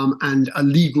example, and a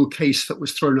legal case that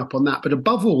was thrown up on that. But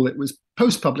above all, it was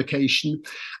post-publication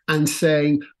and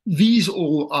saying, these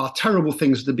all are terrible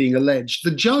things that are being alleged.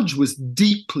 The judge was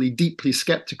deeply, deeply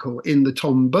skeptical in the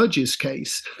Tom Burgess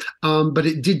case, but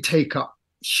it did take up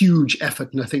huge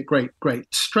effort and I think great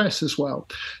stress as well.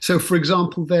 So, for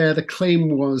example, the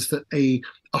claim was that a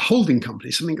holding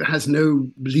company, something that has no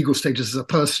legal status as a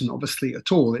person, obviously,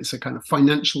 at all, it's a kind of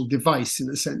financial device in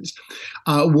a sense,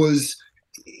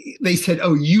 they said,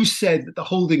 oh, you said that the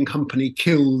holding company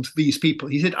killed these people.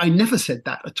 He said, I never said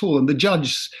that at all. And the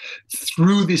judge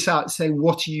threw this out saying,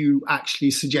 what are you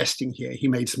actually suggesting here? He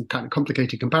made some kind of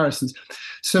complicated comparisons.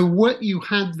 So what you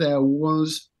had there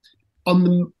was, on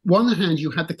the one hand,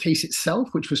 you had the case itself,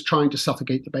 which was trying to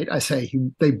suffocate debate. I say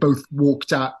they both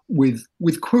walked out with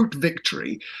quote,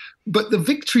 victory. But the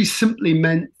victory simply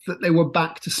meant that they were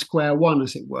back to square one,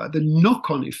 as it were. The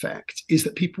knock-on effect is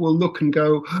that people will look and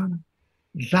go,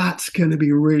 that's going to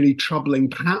be really troubling.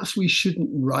 Perhaps we shouldn't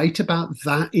write about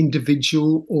that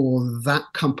individual or that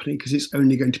company because it's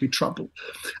only going to be trouble.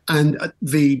 And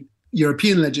the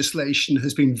European legislation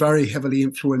has been very heavily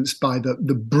influenced by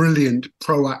the brilliant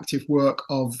proactive work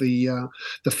of the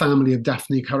family of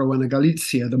Daphne Caruana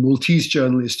Galizia, the Maltese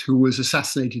journalist who was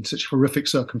assassinated in such horrific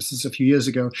circumstances a few years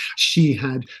ago. She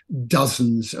had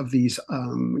dozens of these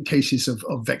cases of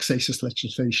vexatious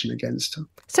legislation against her.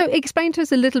 So explain to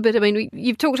us a little bit. I mean,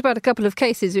 you've talked about a couple of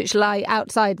cases which lie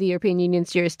outside the European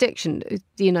Union's jurisdiction,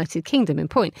 the United Kingdom in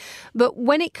point. But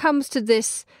when it comes to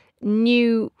this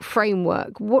new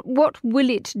framework, what will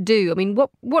it do? I mean,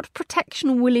 what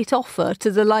protection will it offer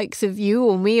to the likes of you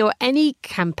or me or any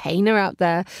campaigner out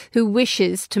there who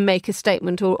wishes to make a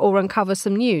statement or uncover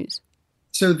some news?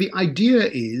 So the idea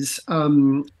is,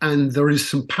 and there is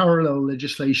some parallel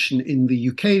legislation in the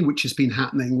UK which has been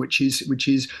happening, which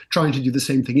is trying to do the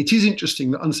same thing. It is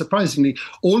interesting that, unsurprisingly,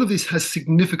 all of this has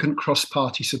significant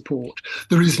cross-party support.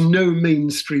 There is no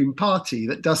mainstream party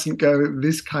that doesn't go,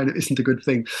 this kind of isn't a good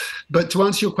thing. But to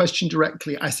answer your question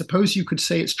directly, I suppose you could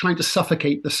say it's trying to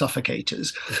suffocate the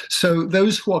suffocators. So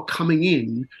those who are coming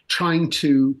in, trying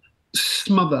to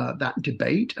smother that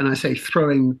debate, and I say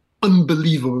throwing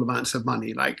unbelievable amounts of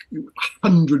money, like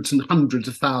hundreds and hundreds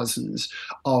of thousands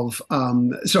of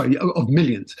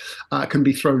millions can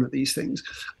be thrown at these things.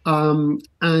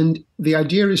 And the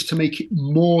idea is to make it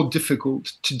more difficult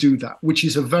to do that, which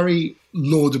is a very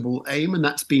laudable aim, and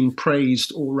that's been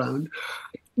praised all round.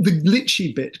 The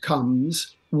glitchy bit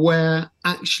comes where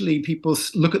actually people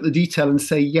look at the detail and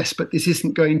say, yes, but this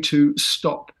isn't going to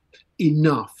stop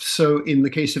enough. So in the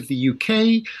case of the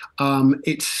UK,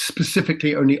 it's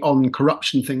specifically only on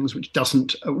corruption things, which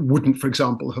wouldn't, for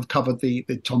example, have covered the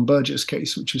Tom Burgess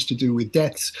case, which was to do with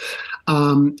deaths.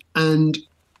 And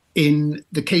In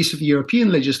the case of the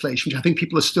European legislation, which I think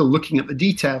people are still looking at the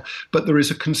detail, but there is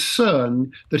a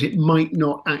concern that it might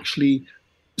not actually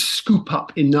scoop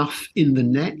up enough in the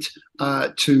net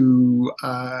to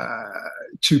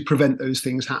prevent those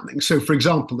things happening. So, for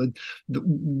example,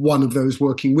 one of those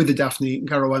working with the Daphne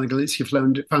Caruana Galizia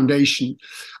Foundation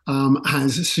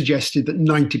has suggested that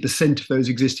 90% of those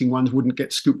existing ones wouldn't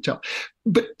get scooped up.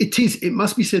 But it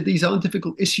must be said, these are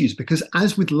difficult issues, because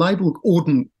as with libel,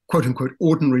 quote unquote,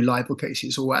 ordinary libel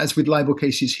cases, or as with libel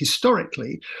cases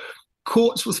historically,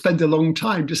 courts will spend a long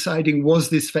time deciding,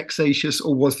 was this vexatious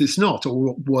or was this not,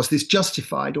 or was this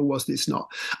justified or was this not?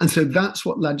 And so that's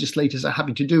what legislators are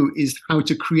having to do, is how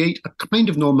to create a kind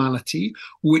of normality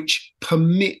which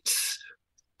permits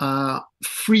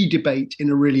free debate in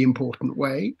a really important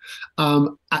way,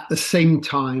 at the same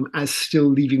time as still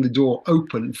leaving the door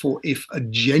open for, if a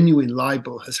genuine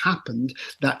libel has happened,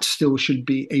 that still should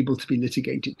be able to be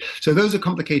litigated. So those are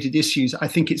complicated issues. I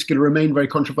think it's going to remain very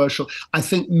controversial. I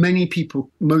think many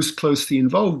people most closely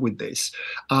involved with this,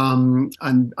 and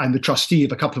I'm the trustee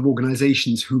of a couple of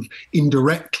organizations who've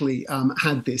indirectly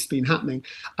had this been happening.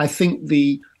 I think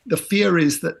the fear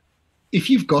is that if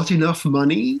you've got enough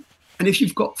money, and if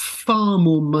you've got far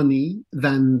more money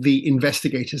than the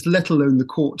investigators, let alone the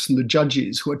courts and the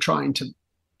judges who are trying to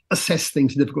assess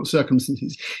things in difficult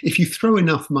circumstances, if you throw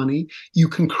enough money, you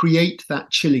can create that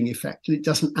chilling effect. And it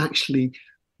doesn't actually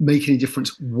make any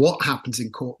difference what happens in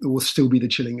court. There will still be the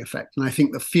chilling effect. And I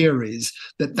think the fear is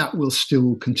that that will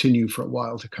still continue for a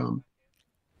while to come.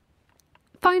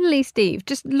 Finally, Steve,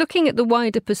 just looking at the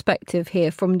wider perspective here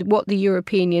from what the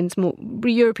European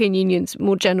Union's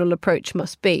more general approach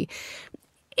must be,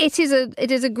 it is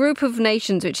a group of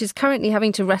nations which is currently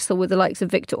having to wrestle with the likes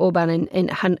of Viktor Orban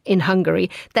in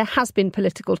Hungary. There has been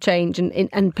political change,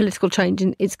 and political change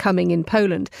is coming in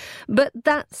Poland. But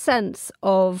that sense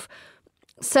of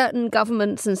certain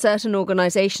governments and certain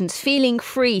organisations feeling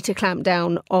free to clamp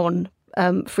down on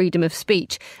freedom of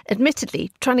speech. Admittedly,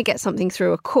 trying to get something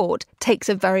through a court takes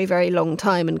a very, very long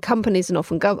time, and companies and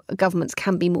often governments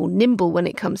can be more nimble when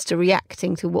it comes to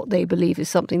reacting to what they believe is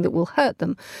something that will hurt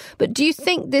them. But do you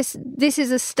think this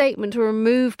is a statement or a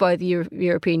move by the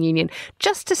European Union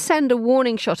just to send a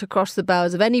warning shot across the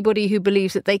bows of anybody who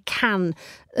believes that they can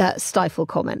stifle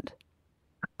comment?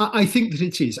 I think that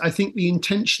it is. I think the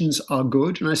intentions are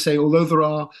good. And I say, although there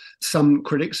are some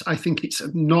critics, I think it's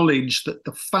acknowledged that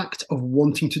the fact of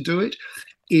wanting to do it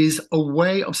is a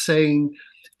way of saying,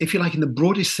 if you like, in the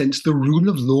broadest sense, the rule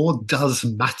of law does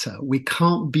matter. We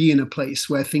can't be in a place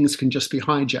where things can just be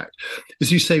hijacked.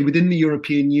 As you say, within the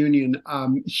European Union,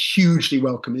 hugely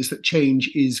welcome is that change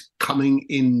is coming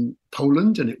in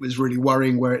Poland, and it was really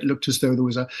worrying where it looked as though there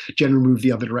was a general move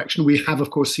the other direction. We have,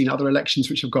 of course, seen other elections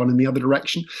which have gone in the other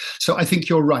direction. So I think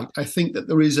you're right. I think that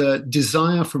there is a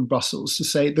desire from Brussels to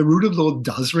say the rule of law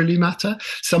does really matter.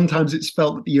 Sometimes it's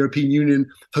felt that the European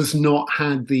Union has not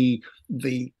had the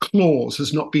clause,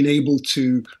 has not been able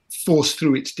to force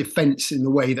through its defence in the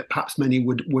way that perhaps many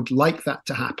would like that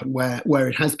to happen, where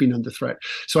it has been under threat.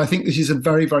 So I think this is a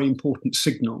very, very important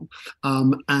signal.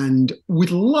 And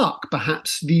with luck,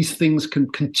 perhaps these things can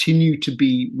continue to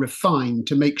be refined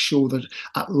to make sure that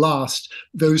at last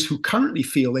those who currently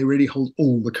feel they really hold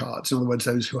all the cards, in other words,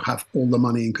 those who have all the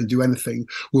money and can do anything,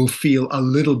 will feel a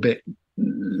little bit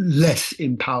less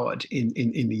empowered in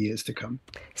the years to come.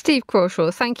 Steve Crawshaw,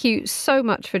 thank you so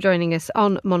much for joining us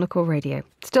on Monocle Radio.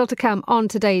 Still to come on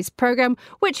today's programme,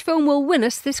 which film will win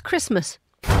us this Christmas?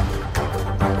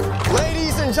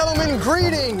 Ladies and gentlemen,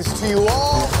 greetings to you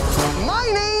all. My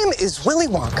name is Willy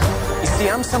Wonka. You see,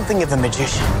 I'm something of a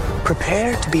magician.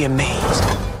 Prepare to be amazed.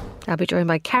 I'll be joined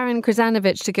by Karen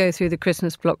Krasanovich to go through the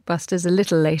Christmas blockbusters a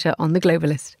little later on The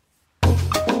Globalist.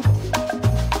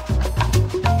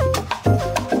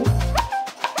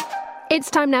 It's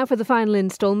time now for the final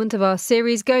instalment of our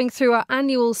series, going through our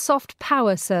annual Soft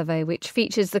Power survey, which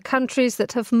features the countries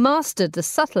that have mastered the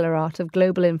subtler art of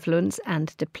global influence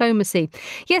and diplomacy.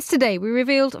 Yesterday, we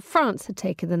revealed France had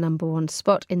taken the number one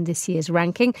spot in this year's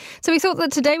ranking. So we thought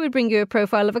that today we'd bring you a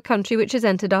profile of a country which has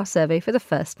entered our survey for the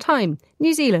first time,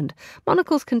 New Zealand.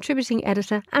 Monocle's contributing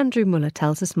editor, Andrew Muller,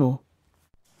 tells us more.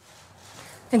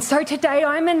 And so today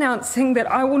I'm announcing that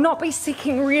I will not be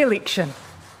seeking re-election,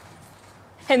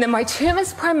 and that my term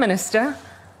as Prime Minister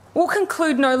will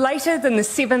conclude no later than the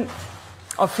 7th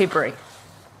of February.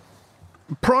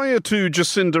 Prior to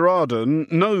Jacinda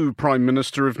Ardern, no Prime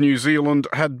Minister of New Zealand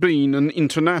had been an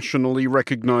internationally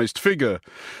recognised figure.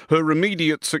 Her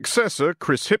immediate successor,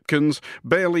 Chris Hipkins,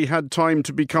 barely had time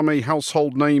to become a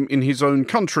household name in his own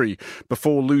country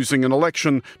before losing an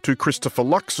election to Christopher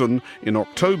Luxon in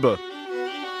October.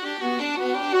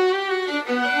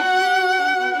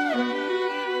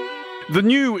 The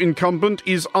new incumbent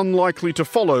is unlikely to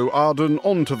follow Ardern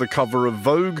onto the cover of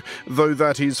Vogue, though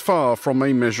that is far from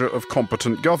a measure of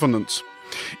competent governance.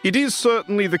 It is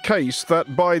certainly the case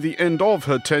that by the end of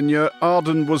her tenure,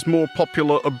 Ardern was more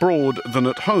popular abroad than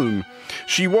at home.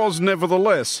 She was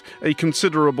nevertheless a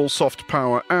considerable soft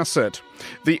power asset.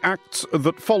 The acts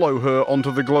that follow her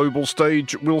onto the global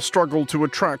stage will struggle to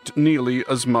attract nearly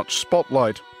as much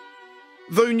spotlight.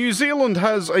 Though New Zealand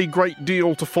has a great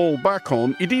deal to fall back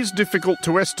on, it is difficult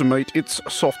to estimate its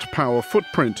soft power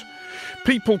footprint.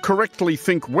 People correctly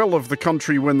think well of the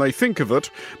country when they think of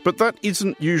it, but that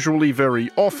isn't usually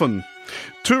very often.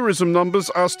 Tourism numbers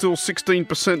are still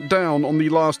 16% down on the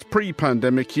last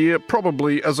pre-pandemic year,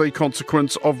 probably as a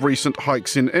consequence of recent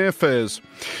hikes in airfares.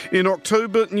 In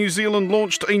October, New Zealand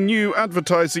launched a new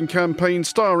advertising campaign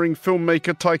starring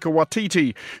filmmaker Taika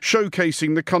Waititi,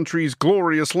 showcasing the country's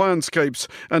glorious landscapes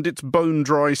and its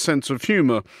bone-dry sense of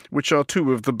humour, which are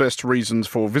two of the best reasons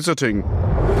for visiting.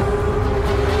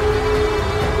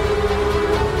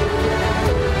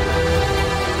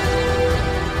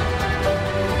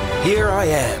 Here I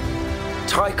am,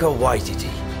 Taika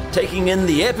Waititi, taking in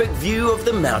the epic view of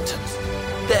the mountains.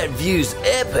 That view's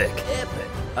epic.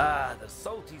 Ah, the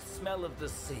salty smell of the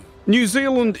sea. New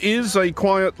Zealand is a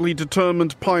quietly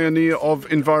determined pioneer of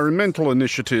environmental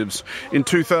initiatives. In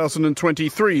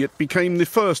 2023, it became the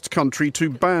first country to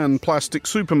ban plastic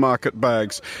supermarket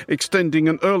bags, extending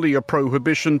an earlier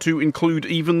prohibition to include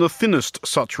even the thinnest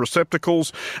such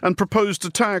receptacles, and proposed a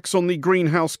tax on the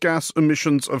greenhouse gas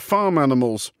emissions of farm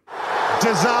animals.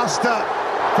 Disaster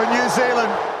for New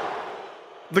Zealand.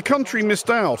 The country missed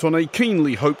out on a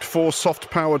keenly hoped-for soft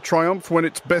power triumph when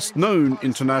its best-known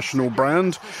international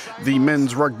brand, the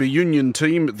men's rugby union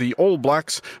team, the All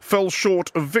Blacks, fell short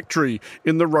of victory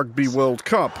in the Rugby World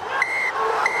Cup.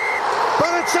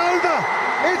 But it's over!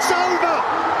 It's over!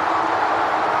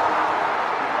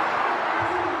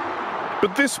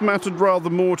 But this mattered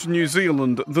rather more to New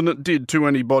Zealand than it did to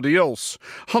anybody else.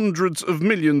 Hundreds of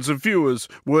millions of viewers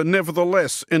were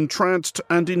nevertheless entranced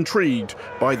and intrigued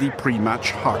by the pre-match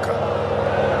haka.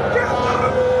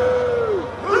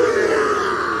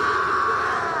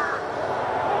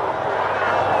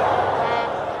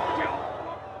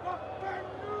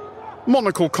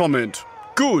 Monocle comment.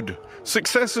 Good.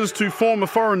 Successors to former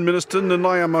Foreign Minister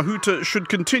Nanaia Mahuta should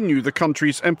continue the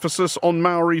country's emphasis on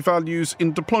Maori values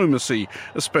in diplomacy,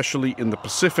 especially in the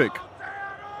Pacific.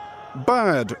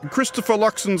 Bad. Christopher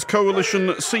Luxon's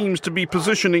coalition seems to be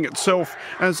positioning itself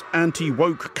as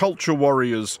anti-woke culture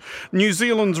warriors. New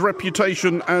Zealand's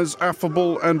reputation as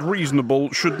affable and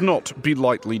reasonable should not be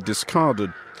lightly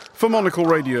discarded. For Monocle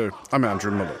Radio, I'm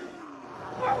Andrew Miller.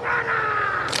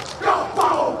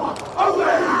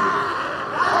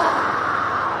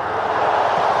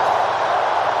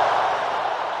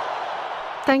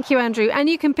 Thank you, Andrew. And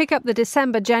you can pick up the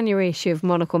December-January issue of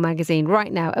Monocle magazine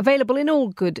right now, available in all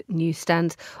good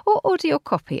newsstands, or order your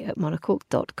copy at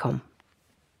monocle.com.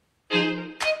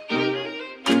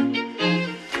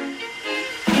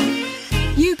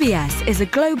 UBS is a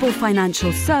global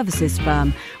financial services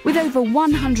firm with over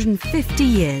 150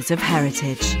 years of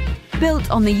heritage.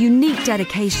 Built on the unique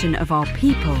dedication of our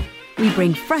people, we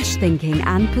bring fresh thinking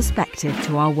and perspective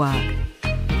to our work.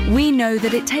 We know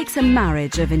that it takes a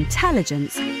marriage of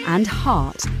intelligence and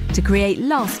heart to create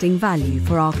lasting value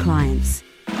for our clients.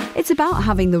 It's about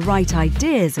having the right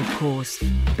ideas, of course,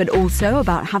 but also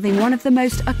about having one of the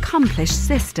most accomplished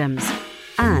systems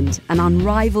and an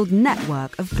unrivaled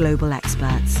network of global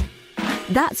experts.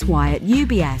 That's why at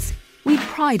UBS, we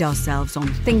pride ourselves on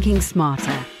thinking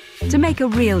smarter to make a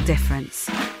real difference.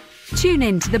 Tune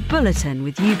in to The Bulletin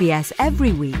with UBS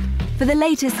every week for the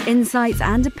latest insights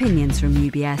and opinions from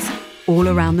UBS all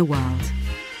around the world.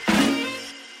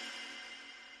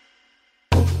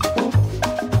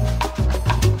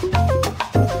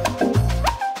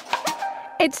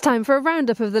 It's time for a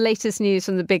roundup of the latest news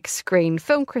from the big screen.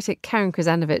 Film critic Karen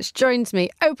Krasanovic joins me,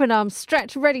 open arms,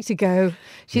 stretched, ready to go.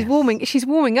 She's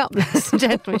warming up, ladies and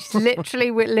gentlemen. She's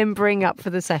literally limbering up for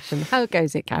the session. How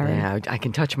goes it, Karen? Yeah, I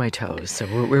can touch my toes, so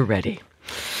we're ready.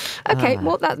 Okay,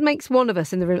 well, that makes one of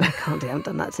us in the room. I can't do. I haven't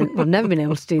done that since. I've never been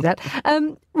able to do that.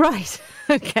 Right.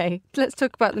 Okay. Let's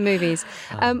talk about the movies.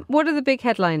 What are the big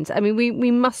headlines? I mean,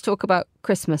 we must talk about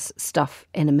Christmas stuff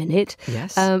in a minute.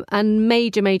 Yes. And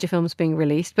major films being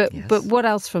released. But what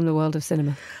else from the world of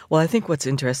cinema? Well, I think what's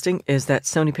interesting is that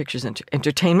Sony Pictures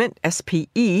Entertainment,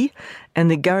 SPE, and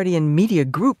the Guardian Media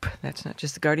Group, that's not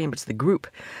just the Guardian, but it's the group,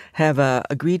 have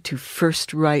agreed to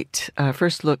first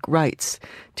look rights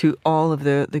to all of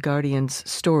the Guardian's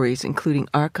stories, including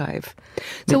archive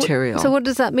material. So what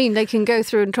does that mean? They can go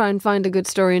through and try and find a good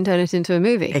story and turn it into a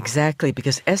movie? Exactly,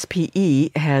 because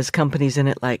SPE has companies in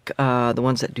it like the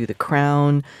ones that do The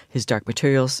Crown, His Dark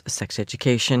Materials, Sex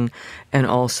Education, and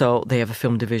also they have a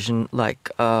film division like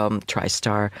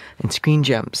TriStar and Screen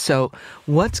Gems. So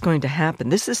what's going to happen?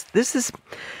 This is.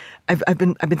 I've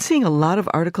been seeing a lot of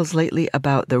articles lately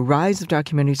about the rise of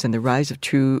documentaries and the rise of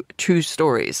true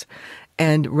stories.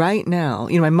 And right now,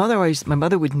 my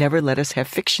mother would never let us have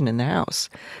fiction in the house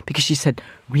because she said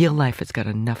real life has got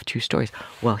enough true stories.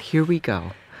 Well, here we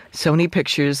go. Sony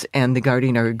Pictures and The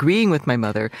Guardian are agreeing with my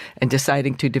mother and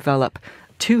deciding to develop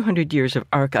 200 years of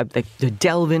archive, to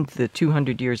delve into the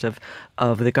 200 years of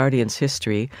The Guardian's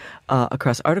history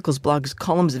across articles, blogs,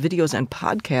 columns, videos, and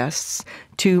podcasts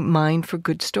to mine for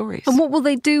good stories. And what will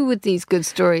they do with these good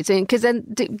stories? Because then,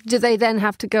 do they then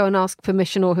have to go and ask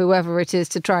permission or whoever it is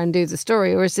to try and do the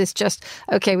story? Or is this just,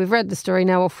 okay, we've read the story,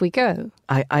 now off we go?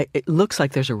 It looks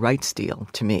like there's a rights deal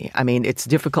to me. I mean, it's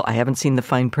difficult. I haven't seen the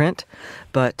fine print,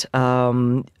 but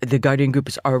the Guardian Group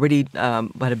has already had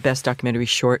a Best Documentary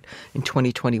Short in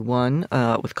 2021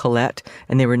 with Colette,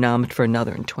 and they were nominated for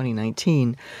another in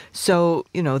 2019. So,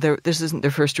 this isn't their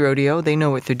first rodeo. They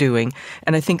know what they're doing.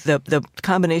 And I think the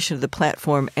combination of the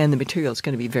platform and the material is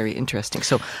going to be very interesting.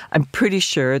 So I'm pretty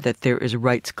sure that there is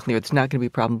rights clear. There's not going to be a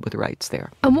problem with rights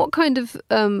there. And what kind of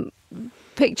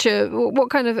what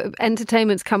kind of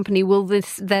entertainment company will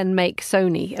this then make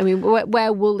Sony? I mean,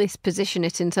 where will this position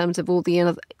it in terms of all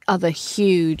the other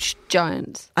huge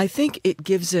giants? I think it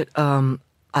gives it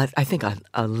I think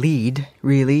a lead,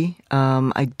 really.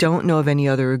 I don't know of any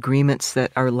other agreements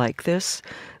that are like this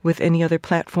with any other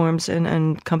platforms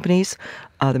and companies.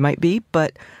 There might be,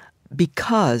 but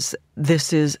because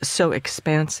this is so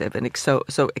expansive and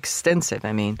so extensive,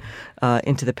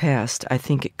 into the past, I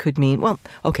think it could mean, well,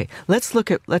 okay, let's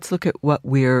look at what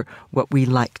we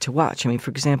like to watch. I mean, for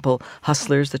example,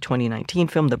 Hustlers, the 2019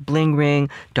 film, The Bling Ring,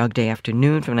 Dog Day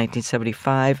Afternoon from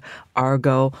 1975,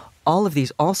 Argo. All of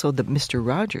these, also the Mr.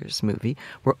 Rogers movie,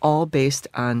 were all based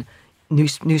on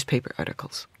newspaper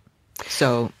articles.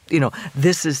 So,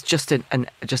 this is just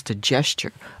a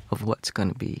gesture of what's going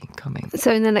to be coming.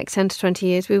 So in the next 10 to 20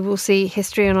 years, we will see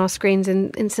history on our screens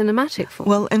in cinematic form.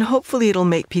 Well, and hopefully it'll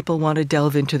make people want to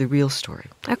delve into the real story.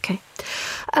 Okay.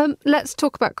 Let's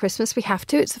talk about Christmas. We have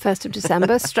to. It's the 1st of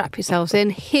December. Strap yourselves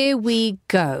in. Here we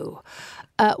go.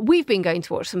 We've been going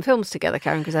to watch some films together,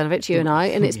 Karen Krasanovic, you and I,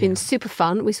 and it's been super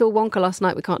fun. We saw Wonka last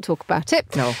night. We can't talk about it.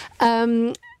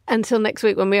 No. Until next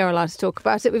week when we are allowed to talk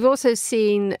about it. We've also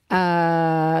seen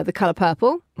The Colour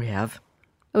Purple. We have.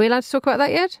 Are we allowed to talk about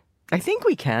that yet? I think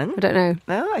we can. I don't know.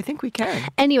 No, I think we can.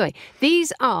 Anyway,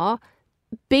 these are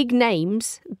big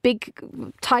names, big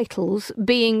titles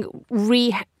being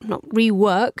not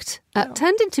reworked,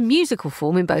 turned into musical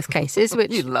form in both cases,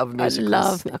 which you love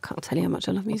musicals. I can't tell you how much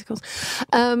I love musicals.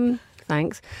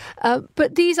 Thanks.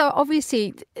 But these are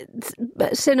obviously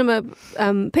cinema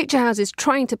picture houses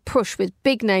trying to push with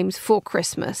big names for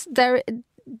Christmas.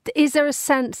 Is there a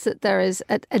sense that there is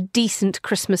a decent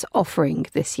Christmas offering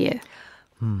this year?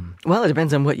 Well, it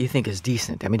depends on what you think is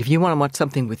decent. I mean, if you want to watch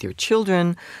something with your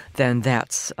children, then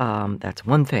that's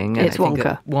one thing. And it's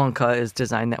Wonka. Wonka is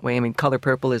designed that way. I mean, Colour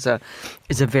Purple is a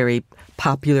very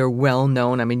popular,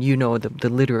 well-known. I mean, you know the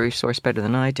literary source better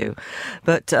than I do.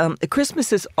 But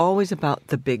Christmas is always about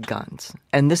the big guns,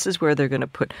 and this is where they're going to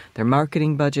put their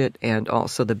marketing budget and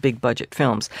also the big budget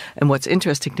films. And what's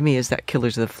interesting to me is that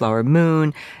Killers of the Flower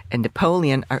Moon and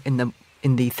Napoleon are in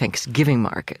the Thanksgiving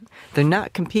market. They're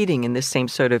not competing in this same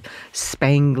sort of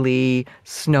spangly,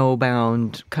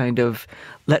 snowbound kind of,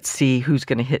 let's see who's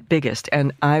going to hit biggest.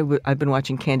 And I've been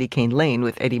watching Candy Cane Lane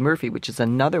with Eddie Murphy, which is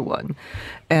another one.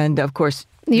 And, of course...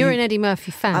 You're an Eddie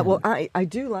Murphy fan. Well, I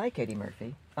do like Eddie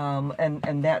Murphy.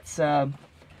 And that's...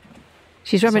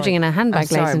 She's rummaging in her handbag,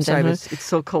 ladies and gentlemen. It's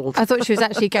so cold. I thought she was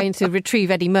actually going to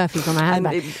retrieve Eddie Murphy from her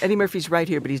handbag. Eddie Murphy's right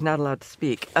here, but he's not allowed to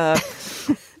speak.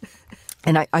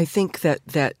 And I think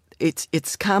that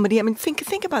it's comedy. I mean,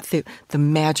 think about the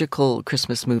magical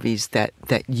Christmas movies that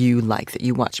you like, that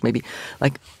you watch. Maybe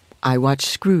like I watch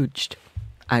Scrooged.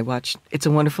 I watch It's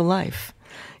a Wonderful Life.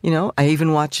 I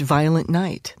even watch Violent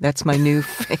Night. That's my new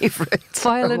favorite.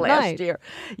 Violent Night. Year.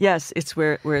 Yes, it's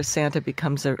where Santa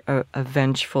becomes a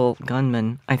vengeful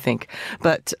gunman, I think.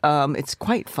 But it's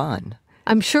quite fun.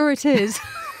 I'm sure it is.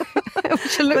 We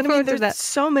should look forward to that. There's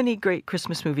so many great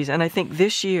Christmas movies, and I think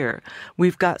this year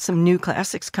we've got some new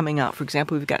classics coming out. For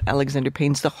example, we've got Alexander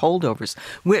Payne's The Holdovers,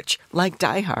 which, like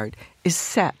Die Hard, is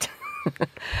set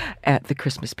at the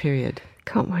Christmas period.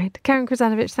 Can't wait. Karen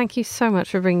Krasanovic, thank you so much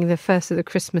for bringing the first of the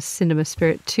Christmas cinema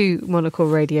spirit to Monocle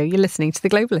Radio. You're listening to The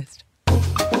Globalist.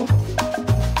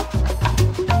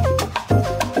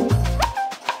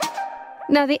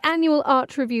 Now, the annual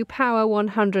Art Review Power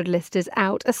 100 list is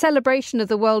out, a celebration of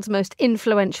the world's most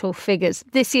influential figures.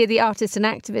 This year, the artist and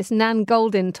activist Nan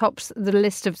Goldin tops the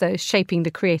list of those shaping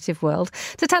the creative world.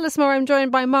 To tell us more, I'm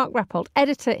joined by Mark Rappold,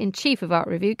 Editor-in-Chief of Art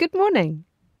Review. Good morning.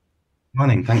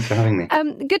 Morning, thanks for having me.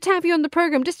 Good to have you on the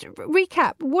programme. Just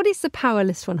recap, what is the Power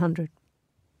List 100?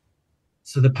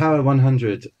 So the Power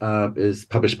 100 is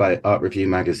published by Art Review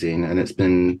magazine, and it's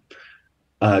been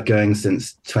going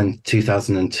since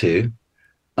 2002.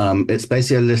 It's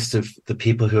basically a list of the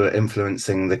people who are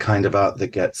influencing the kind of art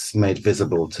that gets made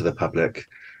visible to the public,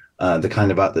 the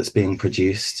kind of art that's being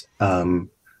produced, and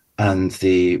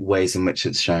the ways in which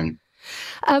it's shown.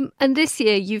 And this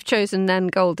year you've chosen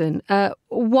Nan Goldin.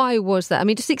 Why was that? I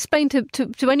mean, just explain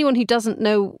to anyone who doesn't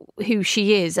know who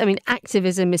she is. I mean,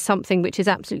 activism is something which is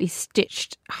absolutely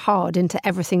stitched hard into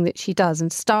everything that she does,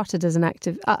 and started as an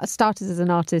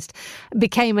artist,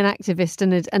 became an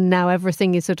activist, and now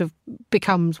everything is sort of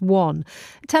becomes one.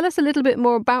 Tell us a little bit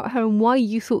more about her and why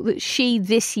you thought that she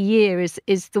this year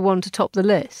is the one to top the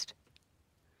list.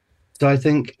 So I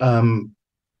think,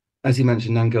 as you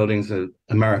mentioned, Nan Goldin's an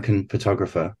American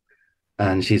photographer,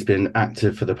 and she's been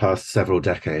active for the past several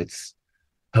decades.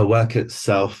 Her work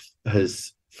itself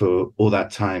has, for all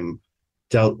that time,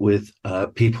 dealt with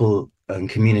people and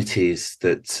communities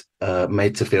that are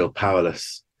made to feel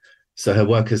powerless. So her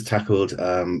work has tackled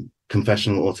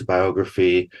confessional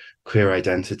autobiography, queer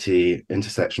identity,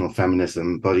 intersectional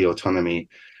feminism, body autonomy,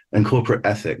 and corporate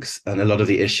ethics, and a lot of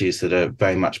the issues that are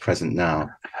very much present now.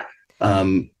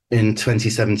 In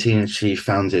 2017, she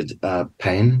founded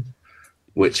PAIN,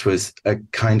 which was a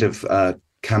kind of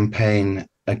campaign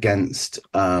against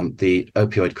the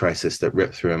opioid crisis that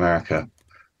ripped through America.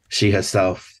 She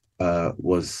herself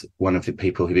was one of the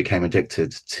people who became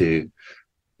addicted to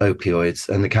opioids,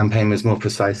 and the campaign was more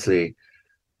precisely,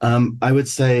 I would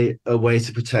say, a way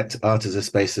to protect art as a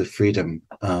space of freedom.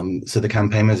 So the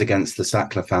campaign was against the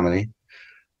Sackler family,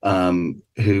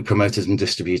 who promoted and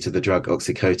distributed the drug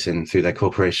OxyContin through their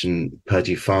corporation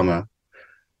Purdue Pharma,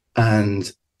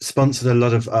 and sponsored a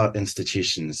lot of art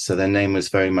institutions. So their name was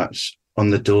very much on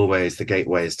the doorways, the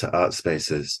gateways to art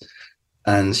spaces.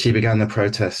 And she began the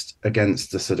protest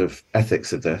against the sort of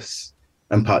ethics of this,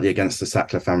 and partly against the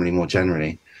Sackler family more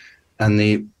generally. And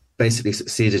they basically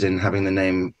succeeded in having the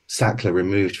name Sackler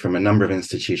removed from a number of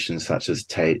institutions such as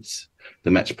Tate,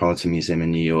 the Metropolitan Museum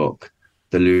in New York,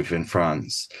 the Louvre in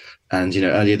France, and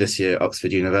earlier this year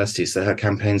Oxford University. So her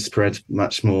campaign spread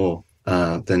much more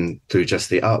than through just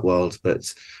the art world,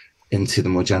 but into the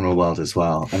more general world as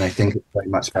well. And I think it's very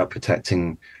much about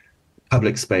protecting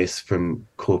public space from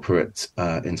corporate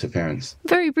interference.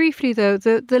 Very briefly, though,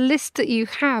 the list that you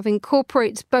have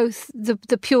incorporates both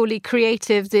the purely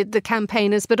creative, the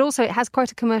campaigners, but also it has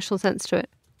quite a commercial sense to it.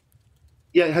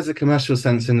 Yeah, it has a commercial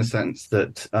sense in the sense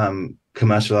that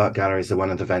commercial art galleries are one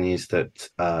of the venues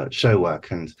that show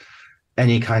work, and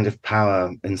any kind of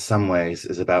power in some ways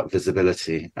is about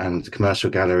visibility, and commercial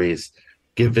galleries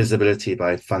give visibility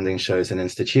by funding shows and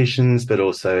institutions, but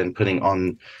also in putting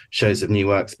on shows of new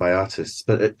works by artists.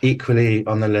 But equally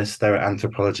on the list, there are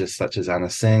anthropologists such as Anna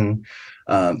Singh,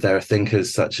 there are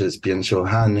thinkers such as Byung-Chul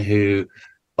Han, who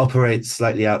operate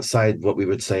slightly outside what we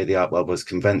would say the art world was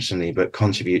conventionally, but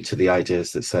contribute to the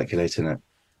ideas that circulate in it.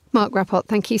 Mark Rappold,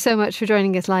 thank you so much for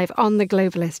joining us live on The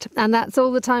Globalist. And that's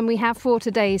all the time we have for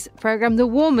today's programme. The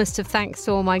warmest of thanks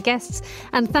to all my guests,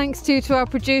 and thanks to our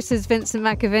producers Vincent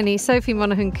McAviney, Sophie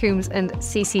Monaghan-Coombs and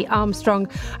Cece Armstrong.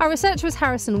 Our researcher was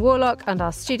Harrison Warlock, and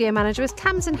our studio manager was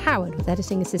Tamsin Howard, with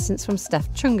editing assistance from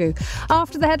Steph Chungu.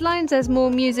 After the headlines, there's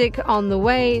more music on the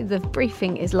way. The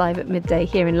briefing is live at midday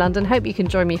here in London. Hope you can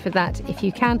join me for that if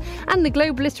you can. And The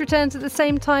Globalist returns at the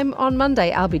same time on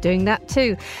Monday. I'll be doing that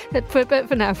too. But for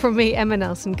now, from me, Emma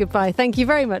Nelson, goodbye. Thank you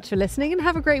very much for listening, and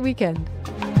have a great weekend.